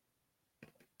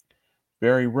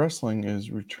 Barry Wrestling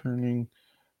is returning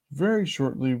very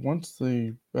shortly once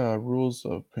the rules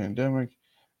of pandemic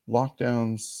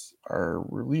lockdowns are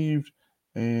relieved,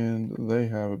 and they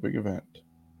have a big event.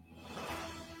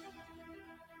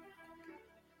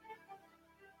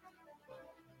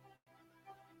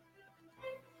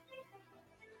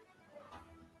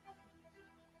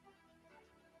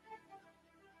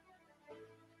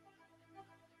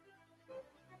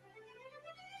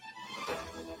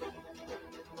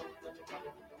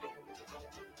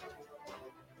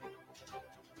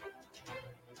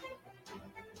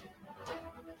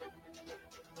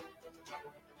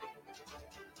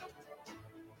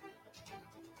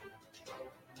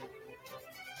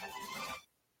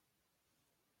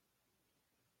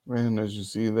 And as you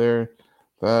see there,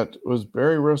 that was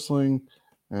Barry Wrestling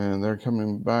and they're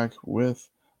coming back with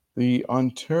the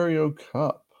Ontario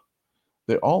Cup,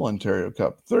 the All Ontario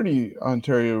Cup. 30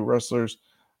 Ontario wrestlers,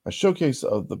 a showcase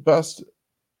of the best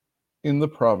in the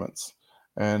province,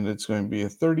 and it's going to be a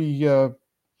 30.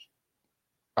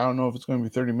 I don't know if it's going to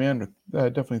be 30 man or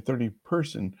definitely 30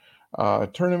 person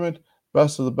tournament.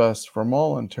 Best of the best from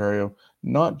all Ontario,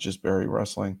 not just Barrie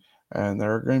Wrestling, and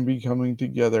they're going to be coming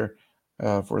together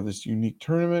for this unique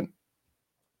tournament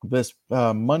this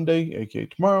Monday, aka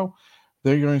tomorrow.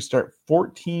 They're going to start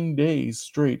 14 days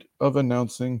straight of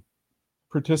announcing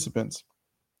participants.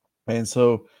 And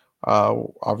so,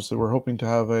 obviously, we're hoping to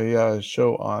have a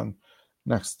show on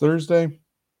next Thursday,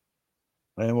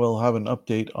 and we'll have an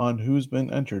update on who's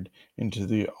been entered into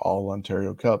the All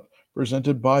Ontario Cup,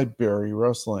 presented by Barrie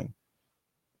Wrestling.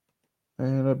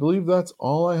 And I believe that's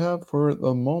all I have for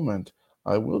the moment.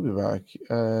 I will be back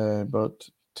about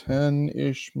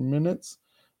 10-ish minutes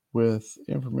with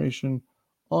information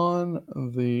on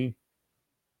the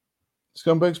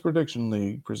Scumbags Prediction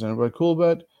League presented by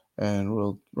Coolbet, and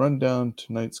we'll run down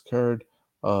tonight's card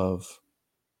of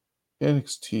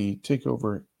NXT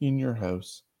TakeOver in Your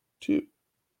House 2.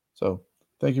 So,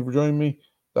 thank you for joining me.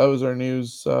 That was our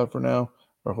news for now.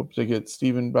 I hope to get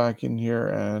Steven back in here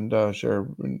and share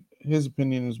his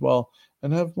opinion as well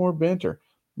and have more banter.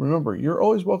 Remember, you're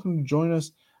always welcome to join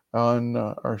us on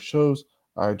our shows.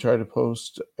 I try to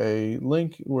post a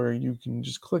link where you can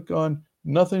just click on,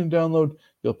 nothing to download.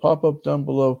 You'll pop up down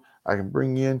below. I can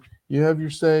bring you in. You have your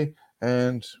say,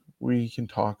 and we can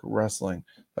talk wrestling.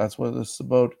 That's what this is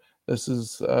about. This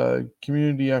is a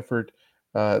community effort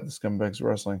at the Scumbags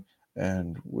Wrestling,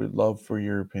 and we'd love for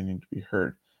your opinion to be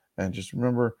heard. And just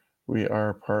remember, we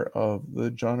are part of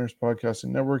the Johners Podcasting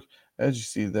Network. As you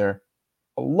see there,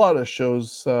 a lot of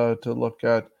shows to look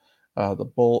at. The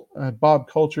Bob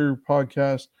Culture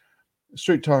podcast,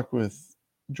 Straight Talk with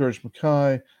George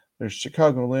Mackay. There's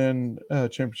Chicagoland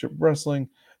Championship Wrestling.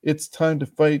 It's Time to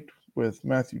Fight with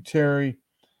Matthew Terry.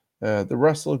 The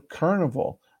Wrestle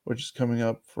Carnival, which is coming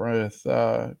up with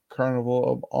Carnival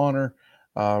of Honor,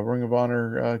 Ring of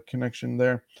Honor connection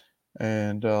there.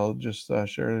 And I'll just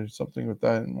share something with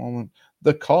that in a moment.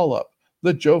 The Call Up,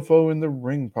 the Jofo in the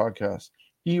Ring podcast,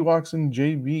 Ewoks and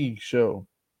JB show,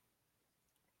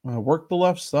 Work the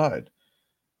Left Side,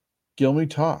 Gilmy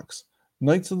Talks,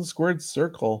 Knights of the Squared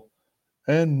Circle,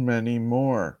 and many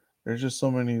more. There's just so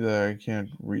many that I can't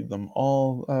read them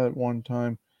all at one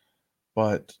time,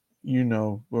 but you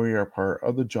know we are part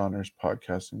of the Johners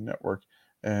Podcasting Network,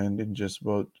 and in just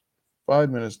about 5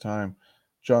 minutes' time,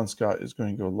 John Scott is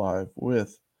going to go live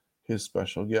with his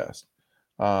special guest.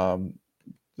 The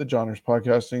Johners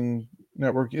Podcasting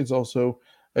Network is also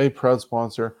a proud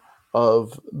sponsor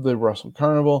of the Wrestle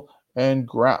Carnival and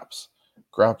Graps.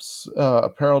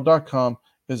 GrapsApparel.com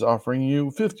is offering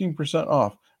you 15%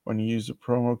 off when you use the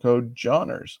promo code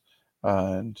Johners.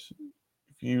 And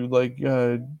if you like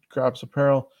Graps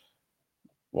Apparel,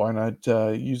 why not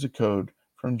use a code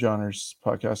from Johners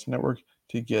Podcast Network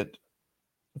to get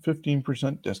a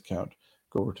 15% discount?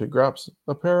 Go over to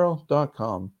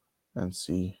GrapsApparel.com and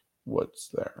see what's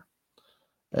there.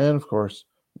 And of course,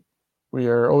 we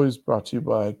are always brought to you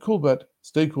by Coolbet.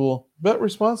 Stay cool, bet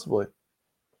responsibly.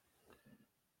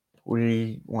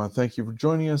 We want to thank you for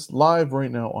joining us live right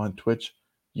now on Twitch,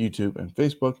 YouTube, and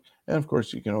Facebook. And of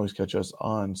course, you can always catch us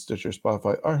on Stitcher,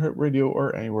 Spotify, iHeartRadio,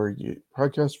 or anywhere you get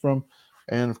podcasts from.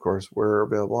 And of course, we're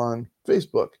available on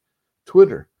Facebook,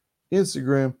 Twitter,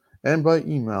 Instagram, and by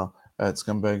email at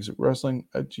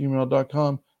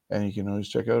scumbagswrestling@gmail.com. And you can always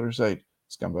check out our site,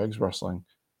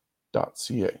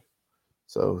 scumbagswrestling.ca.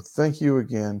 So thank you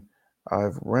again.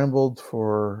 I've rambled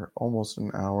for almost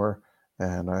an hour,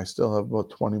 and I still have about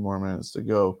 20 more minutes to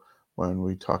go when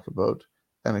we talk about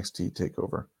NXT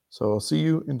TakeOver. So I'll see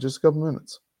you in just a couple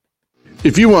minutes.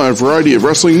 If you want a variety of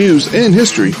wrestling news and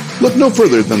history, look no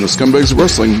further than the Scumbags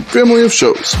Wrestling family of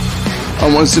shows.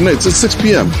 On Wednesday nights at 6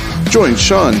 p.m., join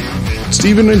Shawn,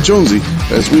 Steven, and Jonesy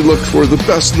as we look for the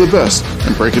best of the best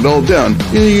and break it all down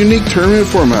in a unique tournament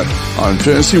format on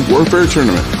Fantasy Warfare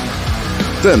Tournament.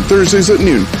 Then Thursdays at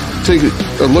noon, take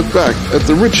a look back at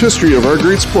the rich history of our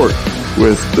great sport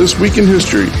with This Week in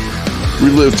History.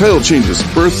 Relive title changes,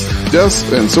 births, deaths,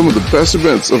 and some of the best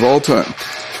events of all time.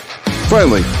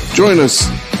 Finally, join us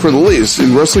for the latest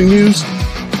in wrestling news,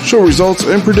 show results,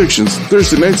 and predictions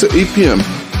Thursday nights at 8 p.m.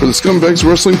 for the Scumbags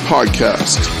Wrestling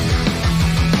Podcast.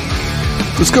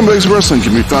 The Scumbags Wrestling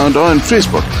can be found on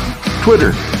Facebook,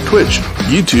 Twitter, Twitch,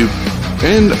 YouTube,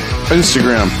 and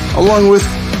Instagram, along with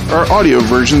our audio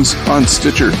versions on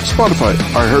Stitcher, Spotify,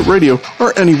 iHeartRadio,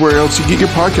 or anywhere else you get your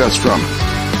podcasts from.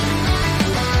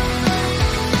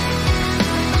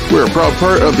 We're We're a proud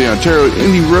part of the Ontario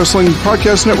Indie Wrestling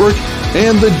Podcast Network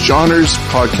and the Johners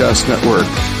Podcast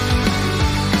Network.